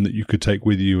you learn that you could take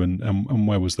with you, and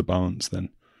where was the balance then?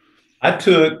 I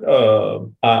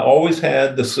always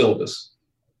had the syllabus,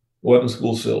 weapons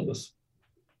school syllabus.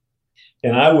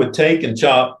 And I would take and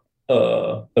chop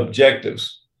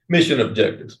objectives, mission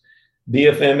objectives,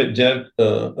 BFM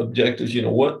objectives.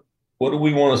 What do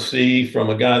we want to see from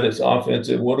a guy that's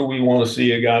offensive? What do we want to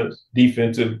see a guy that's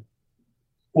defensive?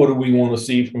 What do we want to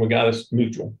see from a guy that's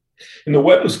neutral? In the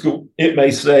weapons school, it may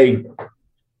say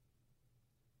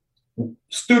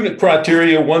student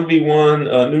criteria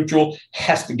 1v1 neutral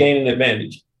has to gain an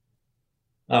advantage.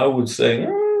 I would say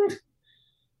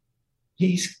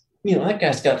that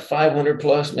guy's got 500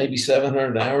 plus, maybe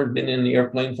 700 hours, been in the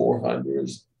airplane 4 or 5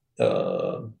 years.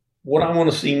 What I want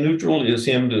to see neutral is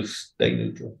him to stay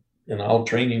neutral. And I'll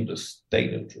train him to stay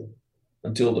neutral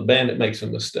until the bandit makes a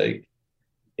mistake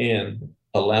and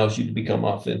allows you to become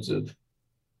offensive.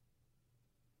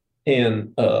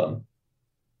 And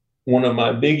one of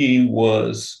my biggie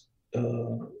was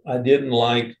I didn't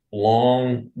like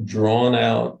long,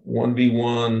 drawn-out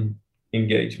 1v1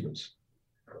 engagements.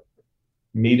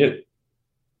 Meet an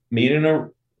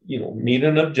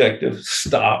objective,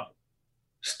 stop,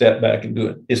 step back and do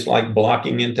it. It's like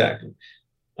blocking and tackling.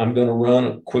 I'm going to run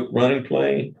a quick running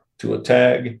play to a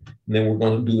tag, and then we're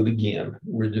going to do it again.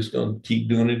 We're just going to keep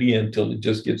doing it again until it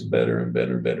just gets better and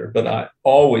better and better. But I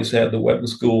always had the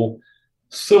weapons school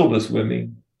syllabus with me.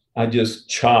 I just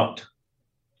chopped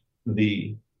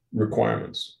the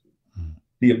requirements,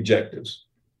 the objectives.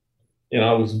 And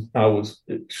I was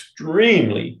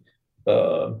extremely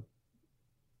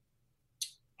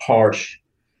harsh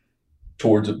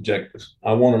towards objectives.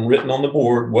 I want them written on the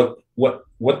board.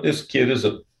 What this kid is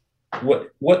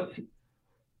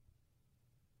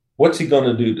what's he going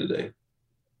to do today?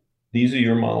 These are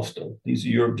your milestones. These are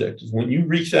your objectives. When you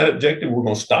reach that objective, we're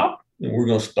going to stop and we're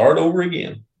going to start over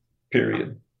again,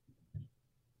 period.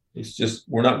 It's just,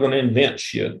 we're not going to invent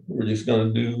shit. We're just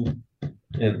going to do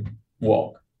and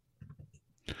walk.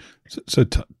 So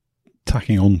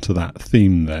tacking on to that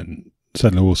theme then,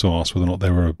 Sedleigh also asked whether or not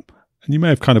there were, and you may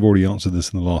have kind of already answered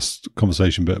this in the last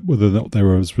conversation, but whether or not there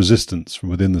was resistance from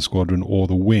within the squadron or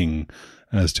the wing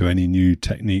as to any new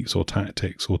techniques or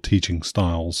tactics or teaching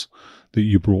styles that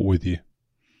you brought with you.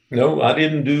 No, I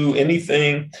didn't do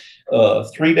anything.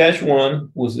 3-1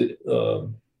 was,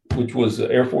 which was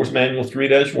the Air Force Manual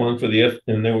 3-1 for the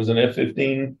and there was an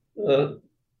F-15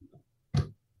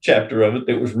 chapter of it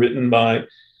that was written by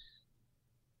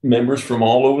members from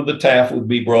all over the TAF would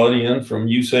be brought in from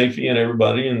USAFE and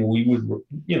everybody, and we would,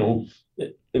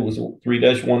 it was a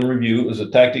 3-1 review. It was a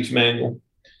tactics manual.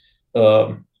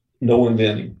 No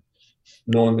inventing.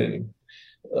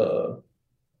 That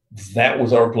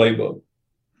was our playbook.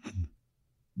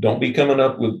 Don't be coming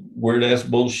up with weird ass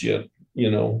bullshit,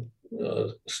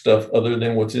 stuff other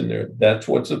than what's in there. That's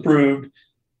what's approved.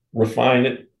 Refine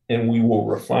it, and we will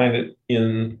refine it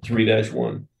in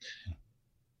 3-1.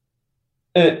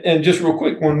 And just real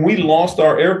quick, when we lost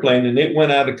our airplane and it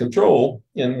went out of control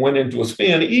and went into a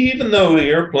spin, even though the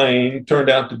airplane turned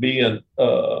out to be an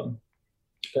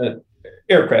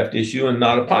aircraft issue and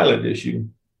not a pilot issue,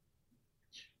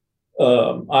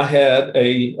 I had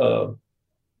a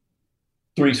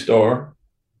 3-star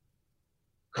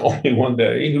call me one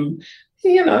day who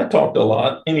he and I talked a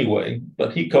lot anyway,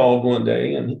 but he called one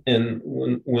day and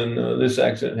when this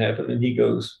accident happened, and he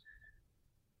goes,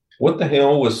 "What the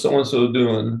hell was so-and-so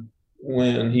doing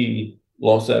when he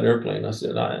lost that airplane?" I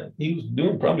said, he was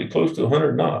doing probably close to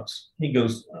 100 knots. He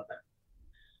goes,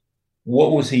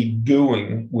 "What was he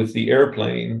doing with the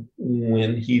airplane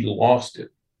when he lost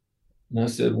it?" And I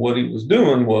said, "What he was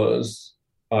doing was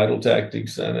idle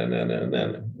tactics." And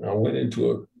I went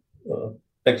into a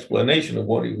explanation of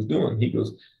what he was doing. He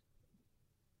goes, "What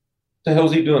the hell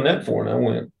is he doing that for?" And I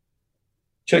went,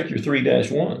 "Check your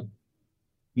 3-1.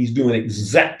 He's doing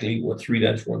exactly what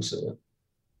 3-1 said."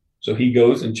 So he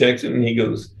goes and checks it, and he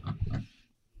goes,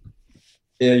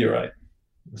 "Yeah, you're right."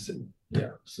 I said,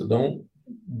 "Yeah, so don't,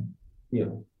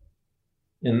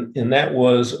 and that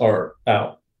was our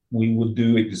out. We would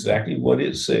do exactly what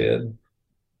it said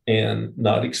and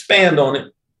not expand on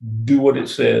it. Do what it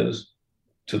says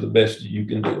to the best you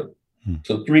can do it."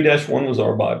 So 3-1 was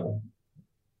our Bible.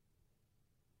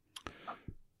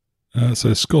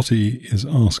 So Scotty is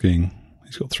asking,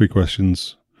 he's got 3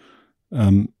 questions,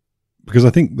 because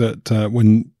I think that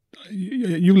when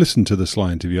you listened to the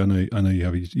Sly interview, I know you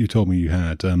have. You told me you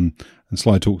had, and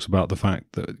Sly talks about the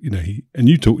fact that you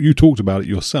talked about it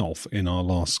yourself in our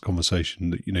last conversation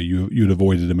that you'd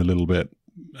avoided him a little bit.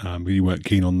 You weren't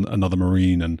keen on another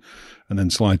Marine, and then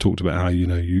Sly talked about how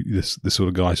this sort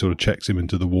of guy sort of checks him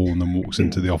into the wall and then walks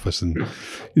into the office, and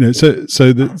so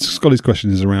Scotty's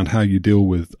question is around how you deal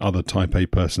with other Type A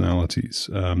personalities,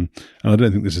 and I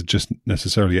don't think this is just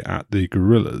necessarily at the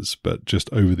guerrillas, but just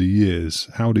over the years.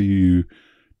 How do you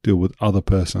deal with other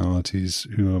personalities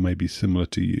who are maybe similar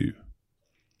to you?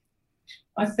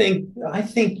 I think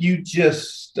you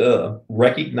just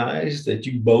recognize that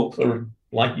you both are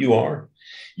like you are.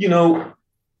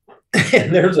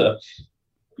 And there's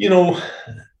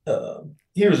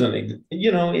here's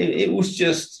it was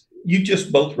just, you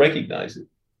just both recognize it.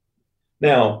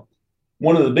 Now,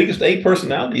 one of the biggest A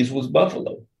personalities was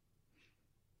Buffalo.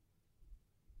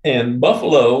 And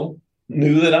Buffalo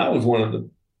knew that I was one of the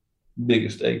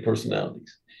biggest A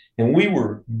personalities. And we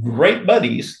were great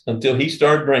buddies until he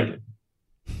started drinking.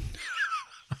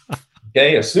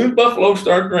 Okay, as soon as Buffalo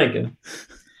started drinking,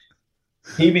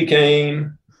 he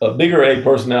became a bigger A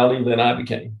personality than I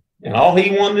became. And all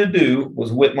he wanted to do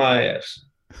was whip my ass.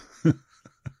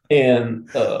 And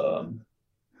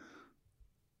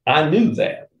I knew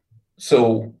that.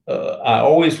 So I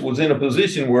always was in a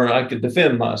position where I could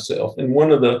defend myself. And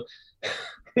one of the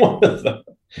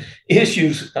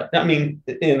issues,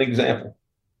 an example,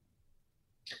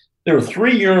 there were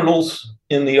 3 urinals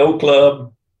in the O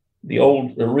Club, the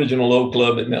old original O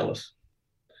Club at Nellis.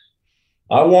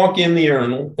 I walk in the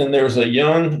urinal and there's a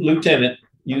young lieutenant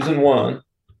using one.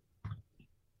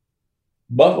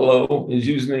 Buffalo is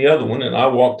using the other one, and I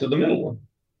walk to the middle one.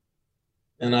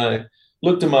 And I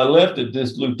looked to my left at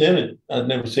this lieutenant. I'd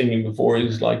never seen him before. He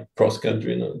was like cross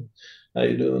country. And "How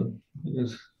you doing?" He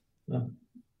goes,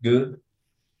 "Good."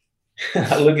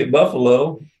 I look at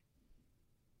Buffalo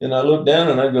and I look down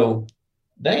and I go,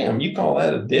 "Damn, you call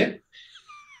that a dick?"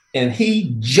 And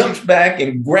he jumps back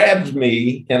and grabs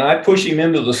me, and I push him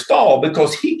into the stall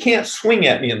because he can't swing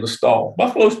at me in the stall.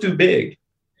 Buffalo's too big.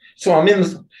 So I'm in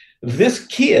this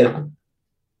kid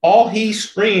all he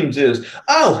screams is,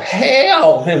 "Oh,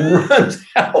 hell," and runs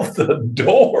out the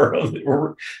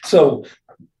door. So,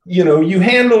 you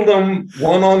handled them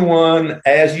one-on-one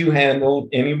as you handled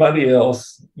anybody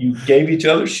else. You gave each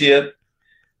other shit,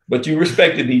 but you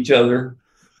respected each other.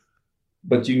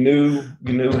 But you knew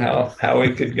how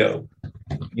it could go.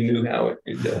 You knew how it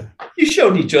could go. You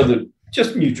showed each other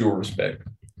just mutual respect.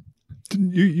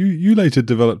 You later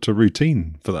developed a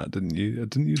routine for that, didn't you?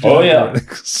 Oh, yeah.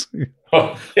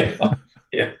 Oh,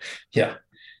 yeah. Yeah.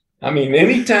 I mean,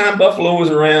 anytime Buffalo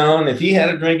was around, if he had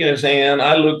a drink in his hand,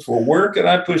 I looked for where could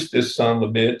I push this son of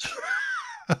a bitch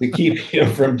to keep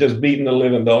him from just beating the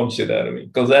living dog shit out of me,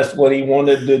 because that's what he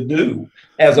wanted to do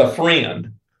as a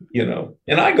friend,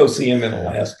 And I go see him in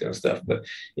Alaska and stuff, but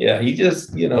yeah, he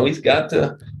just, he's got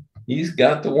to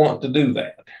want to do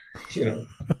that,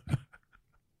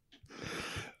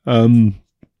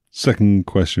 Second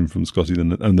question from Scotty,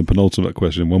 then, and the penultimate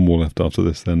question, one more left after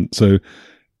this then. So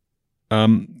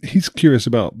he's curious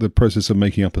about the process of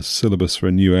making up a syllabus for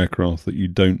a new aircraft that you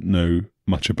don't know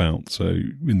much about. So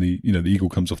when the Eagle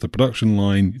comes off the production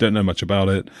line, you don't know much about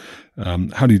it.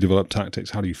 How do you develop tactics?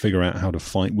 How do you figure out how to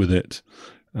fight with it?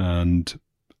 And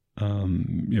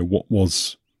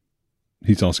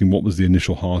he's asking what was the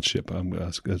initial hardship?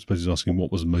 I suppose he's asking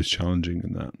what was the most challenging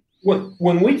in that.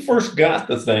 When we first got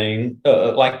the thing,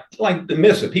 like the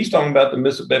MISSIP, he's talking about the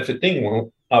MISSIP F-15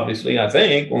 one, obviously, I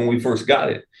think, when we first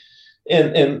got it.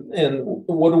 And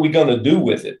what are we going to do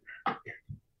with it?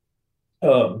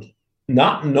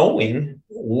 Not knowing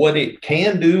what it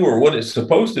can do or what it's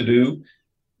supposed to do,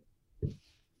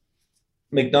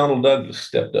 McDonnell Douglas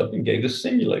stepped up and gave us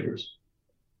simulators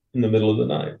in the middle of the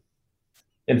night.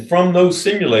 And from those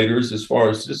simulators, as far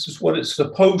as this is what it's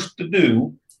supposed to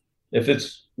do, if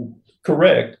it's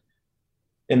correct,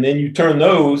 and then you turn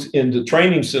those into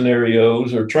training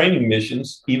scenarios or training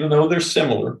missions, even though they're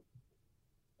similar,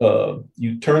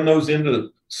 you turn those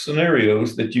into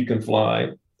scenarios that you can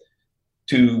fly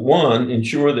to, one,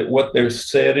 ensure that what they're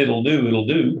said it'll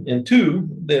do, and two,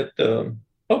 that,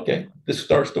 okay, this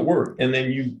starts to work. And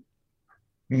then you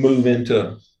move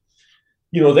into,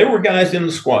 there were guys in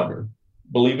the squadron,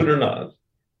 believe it or not,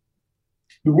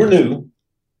 who were new,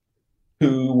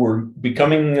 who were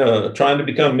trying to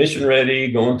become mission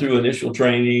ready, going through initial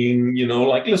training,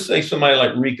 like let's say somebody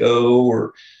like Rico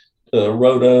or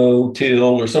Roto, Till,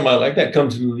 or somebody like that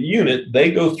comes into the unit.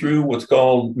 They go through what's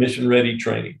called mission ready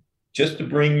training, just to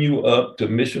bring you up to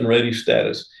mission ready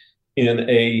status in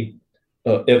a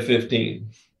F-15.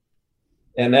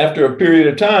 And after a period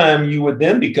of time, you would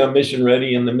then become mission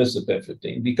ready in the MISSIP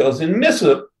F-15, because in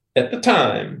MISSIP at the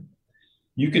time,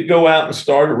 you could go out and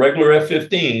start a regular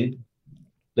F-15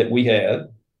 that we had,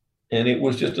 and it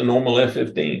was just a normal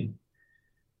F-15.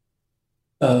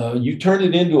 You turn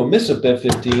it into a MISSIP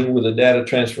F-15 with a data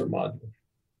transfer module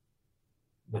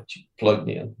that you plugged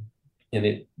in, and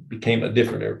it became a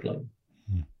different airplane.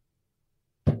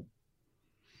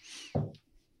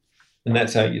 And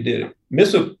that's how you did it.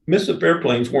 MISSIP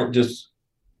airplanes weren't just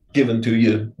given to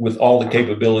you with all the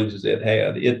capabilities it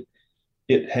had.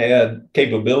 It had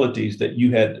capabilities that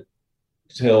you had to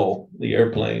tell the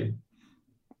airplane,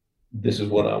 this is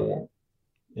what I want.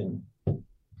 And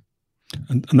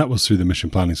that was through the mission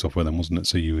planning software then, wasn't it?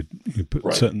 So you put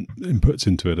right. certain inputs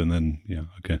into it, and then, yeah,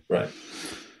 okay. Right.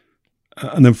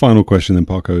 And then final question then,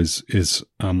 Parko, is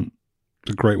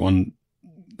a great one.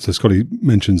 So Scotty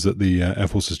mentions that the Air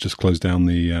Force has just closed down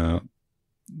the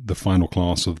final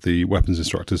class of the weapons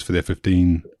instructors for the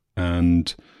F-15,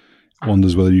 and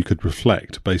wonders whether you could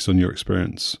reflect, based on your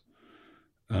experience,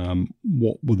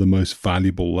 what were the most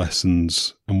valuable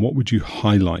lessons, and what would you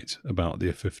highlight about the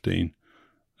F-15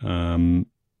 and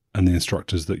the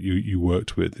instructors that you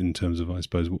worked with, in terms of, I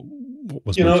suppose, what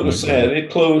was it was sad. It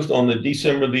closed on the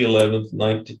December the 11th,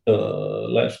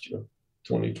 last year,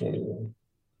 2021.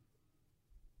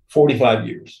 45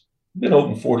 years. Been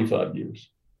open 45 years.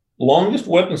 Longest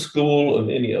weapons school of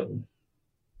any of them.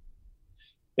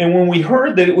 And when we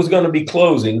heard that it was going to be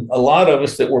closing, a lot of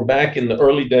us that were back in the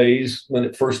early days when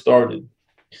it first started,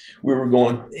 we were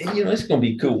going, it's going to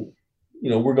be cool.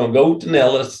 We're going to go to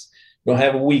Nellis, we're going to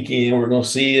have a weekend, we're going to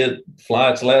see it,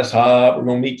 fly its last hop, we're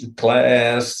going to meet the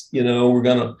class, we're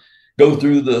going to go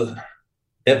through the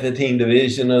F-15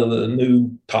 division of the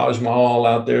new Taj Mahal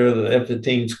out there, the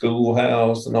F-15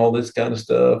 schoolhouse and all this kind of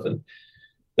stuff. And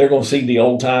they're going to see the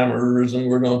old timers and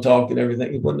we're going to talk and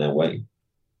everything. It wasn't that way.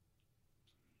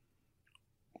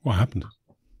 What happened?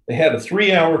 They had a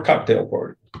 3-hour cocktail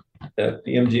party at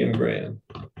the MGM Grand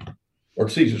or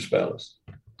Caesar's Palace.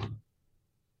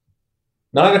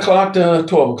 9 o'clock to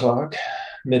 12 o'clock,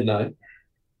 midnight.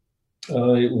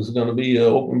 It was going to be an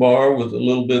open bar with a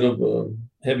little bit of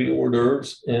heavy hors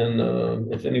d'oeuvres.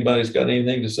 And if anybody's got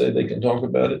anything to say, they can talk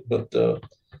about it. But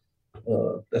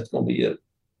that's going to be it.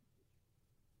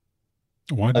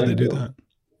 Why did they do that?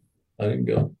 I didn't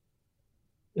go.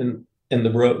 And the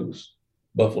bros,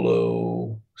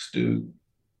 Buffalo, Stu,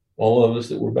 all of us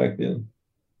that were back then.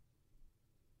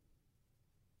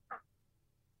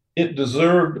 It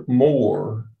deserved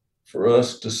more for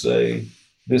us to say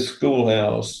this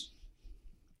schoolhouse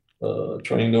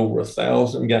trained over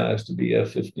 1,000 guys to be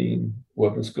F-15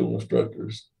 weapons school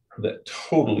instructors that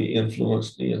totally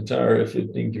influenced the entire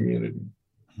F-15 community.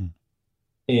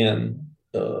 And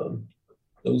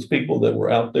those people that were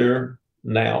out there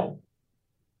now,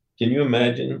 can you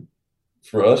imagine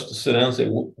for us to sit down and say,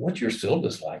 what's your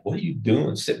syllabus like? What are you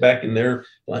doing? Sit back in there,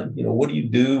 like, what do you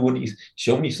do? What do you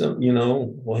show me something,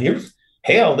 well, here's,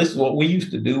 hell, this is what we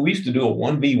used to do. We used to do a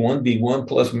 1v1v1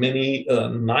 plus mini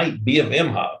night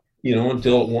BFM hop,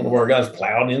 until one of our guys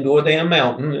plowed into a damn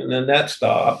mountain and then that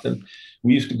stopped. And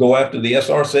we used to go after the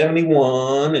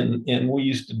SR-71 and we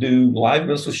used to do live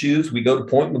missile shoots. We go to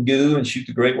Point Magoo and shoot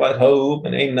the Great White Hope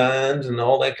and A9s and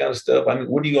all that kind of stuff. I mean,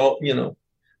 what do you all, no.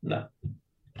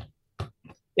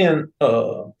 And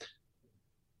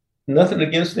nothing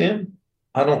against them.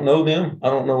 I don't know them.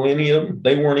 I don't know any of them.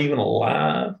 They weren't even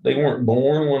alive. They weren't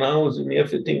born when I was in the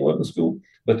F-15 weapons school.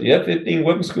 But the F-15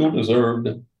 weapons school deserved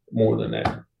more than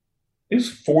that. It's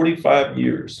 45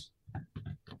 years.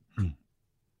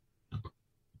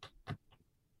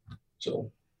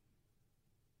 So,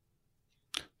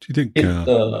 do you think,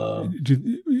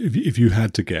 if you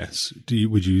had to guess,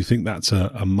 would you think that's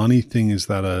a money thing? Is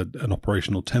that an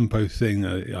operational tempo thing?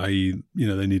 I.e.,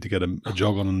 they need to get a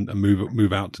jog on and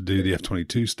move out to do the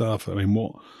F-22 stuff. I mean,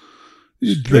 what?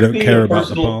 They don't care about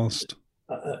the past.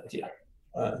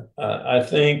 I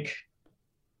think,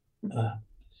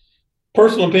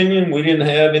 personal opinion, we didn't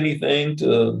have anything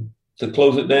to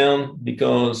close it down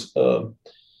because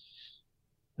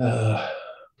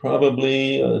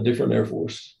probably a different Air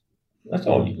Force. That's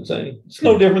all you can say. It's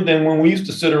no different than when we used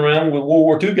to sit around with World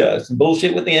War II guys and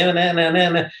bullshit with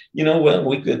the well,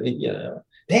 we could,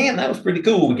 damn, that was pretty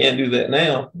cool. We can't do that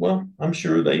now. Well, I'm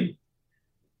sure they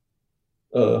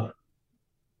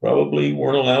probably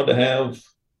weren't allowed to have,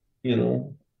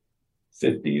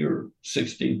 50 or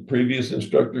 60 previous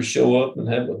instructors show up and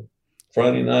have a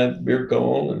Friday night beer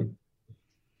call. And,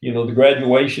 the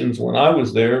graduations when I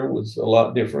was there was a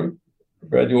lot different.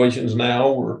 Graduations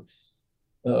now were,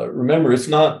 remember, it's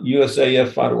not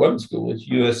USAF Fighter Weapons School, it's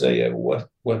USAF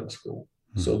Weapons School.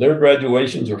 So their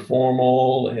graduations are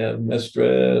formal, they have mess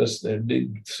dress, they have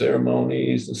big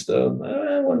ceremonies and stuff.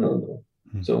 I wouldn't know.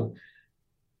 So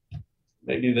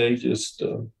maybe they just,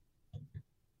 I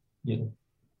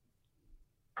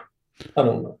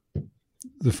don't know.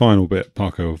 The final bit,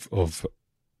 Paco, of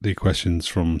the questions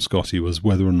from Scotty was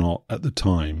whether or not at the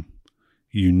time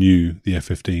you knew the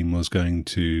F-15 was going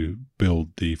to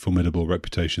build the formidable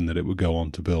reputation that it would go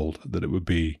on to build, that it would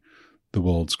be the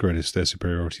world's greatest air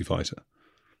superiority fighter.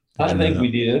 I think we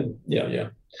did. Yeah.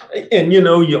 And,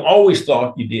 you always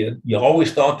thought you did. You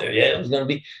always thought that, it was going to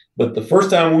be. But the first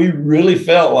time we really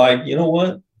felt like, you know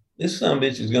what, this son of a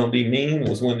bitch is going to be mean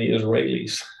was when the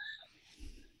Israelis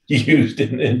used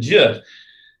it and it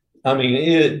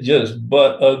just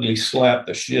butt ugly slapped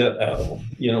the shit out of them.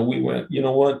 We went, you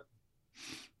know what?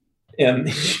 And,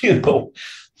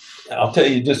 I'll tell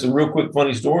you just a real quick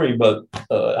funny story, but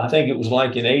I think it was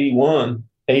like in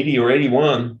 80 or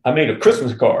 81, I made a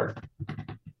Christmas card.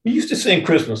 We used to send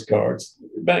Christmas cards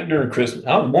back during Christmas.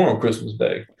 I was born on Christmas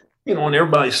Day, and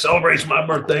everybody celebrates my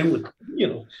birthday with,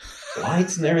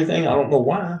 lights and everything. I don't know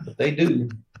why, but they do.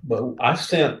 But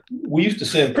we used to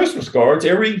send Christmas cards.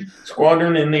 Every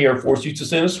squadron in the Air Force used to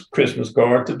send a Christmas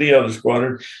card to the other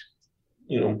squadron,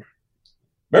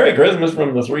 Merry Christmas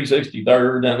from the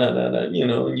 363rd, and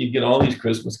you get all these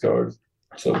Christmas cards.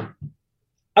 So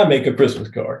I make a Christmas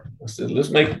card. I said,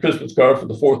 let's make a Christmas card for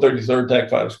the 433rd TAC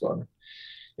Fighter Squadron.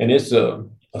 And it's a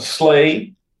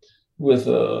sleigh with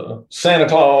a Santa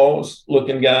Claus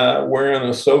looking guy wearing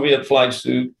a Soviet flight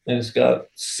suit. And it's got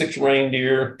 6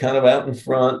 reindeer kind of out in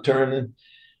front turning.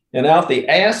 And out the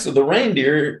ass of the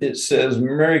reindeer, it says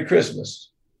Merry Christmas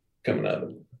coming out of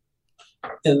it.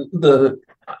 And the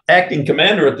acting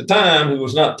commander at the time, who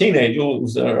was not teenager, it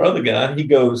was our other guy, he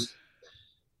goes,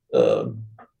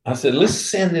 I said, let's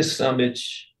send this summit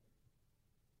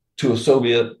to a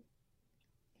Soviet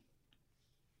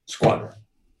squadron.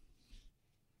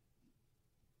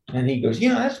 And he goes,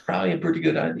 that's probably a pretty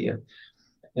good idea.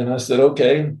 And I said,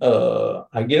 okay,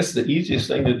 I guess the easiest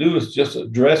thing to do is just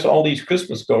address all these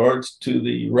Christmas cards to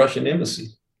the Russian embassy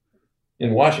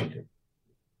in Washington.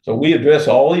 So we addressed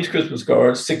all these Christmas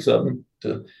cards, 6 of them,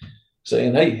 to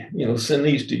saying, hey, send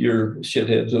these to your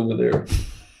shitheads over there.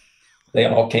 They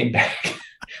all came back.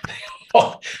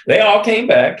 They all came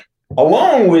back,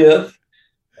 along with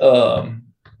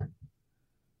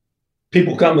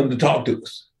people coming to talk to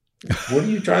us. What are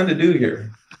you trying to do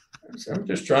here? I'm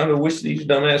just trying to wish these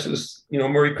dumbasses,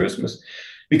 Merry Christmas.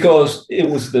 Because it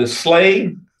was the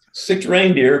sleigh, 6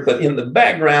 reindeer, but in the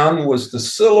background was the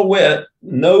silhouette,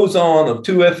 nose on, of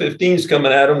 2 F-15s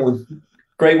coming at them with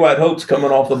great white hopes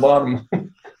coming off the bottom.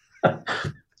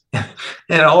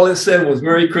 And all it said was,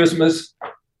 Merry Christmas.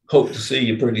 Hope to see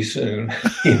you pretty soon,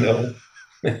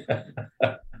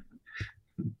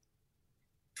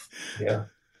 Yeah.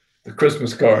 The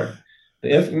Christmas card,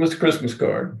 the infamous Christmas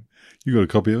card. You got a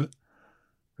copy of it?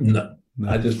 No.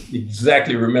 I just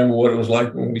exactly remember what it was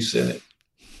like when we sent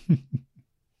it.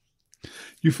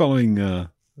 You following?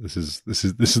 This is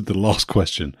the last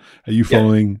question. Are you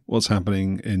following what's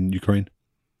happening in Ukraine?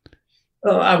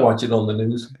 I watch it on the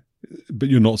news. But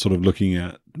you're not sort of looking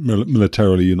at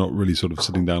militarily. You're not really sort of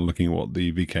sitting down looking at what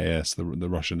the VKS, the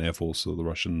Russian Air Force, or the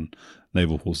Russian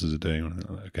naval forces are doing. Or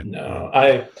anything like that.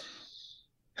 Okay.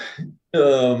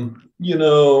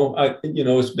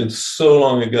 No, it's been so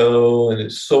long ago, and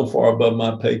it's so far above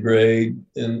my pay grade.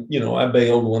 And I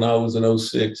bailed when I was in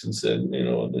 2006 and said,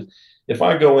 if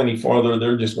I go any farther,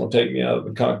 they're just going to take me out of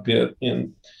the cockpit.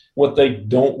 And what they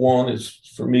don't want is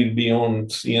for me to be on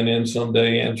CNN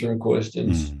someday answering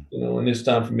questions, and it's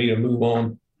time for me to move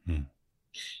on.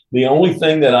 The only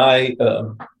thing that I,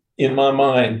 in my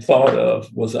mind, thought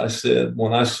of was, I said,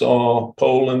 when I saw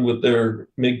Poland with their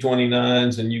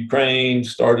MiG-29s and Ukraine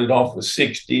started off with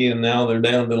 60 and now they're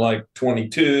down to like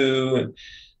 22 and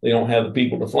they don't have the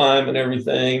people to fly them and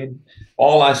everything.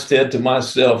 All I said to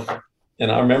myself,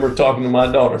 and I remember talking to my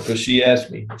daughter because she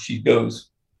asked me, she goes,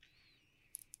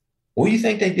 what do you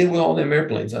think they did with all them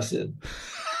airplanes? I said,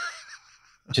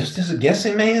 just as a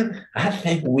guessing man, I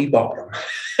think we bought them.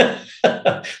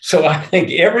 So I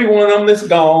think every one of them that's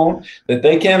gone that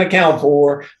they can't account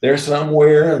for, they're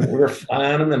somewhere and we're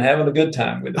flying them and having a good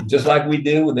time with them, just like we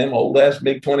did with them old ass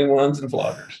MiG-21s and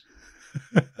floggers.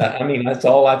 I mean, that's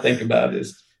all I think about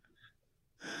is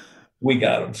we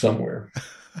got them somewhere.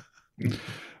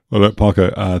 Well, look,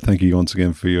 Parker, thank you once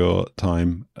again for your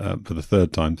time, for the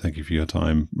 3rd time. Thank you for your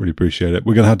time. Really appreciate it.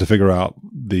 We're going to have to figure out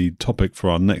the topic for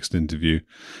our next interview,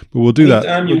 but we'll do that.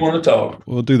 Anytime you want to talk.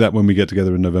 We'll do that when we get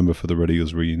together in November for the Red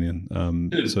Eagles reunion.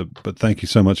 But thank you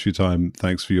so much for your time.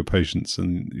 Thanks for your patience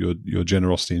and your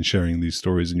generosity in sharing these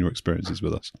stories and your experiences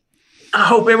with us. I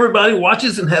hope everybody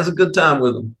watches and has a good time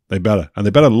with them. They better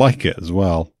like it as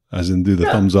well, as in do the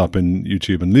thumbs up in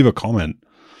YouTube and leave a comment.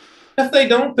 If they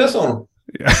don't, piss on them.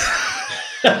 Yeah.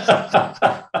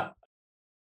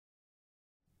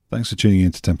 Thanks for tuning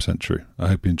in to 10% True. I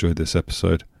hope you enjoyed this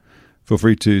episode. Feel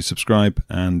free to subscribe,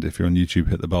 and if you're on YouTube,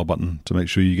 hit the bell button to make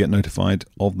sure you get notified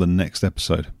of the next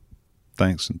episode.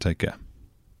 Thanks and take care.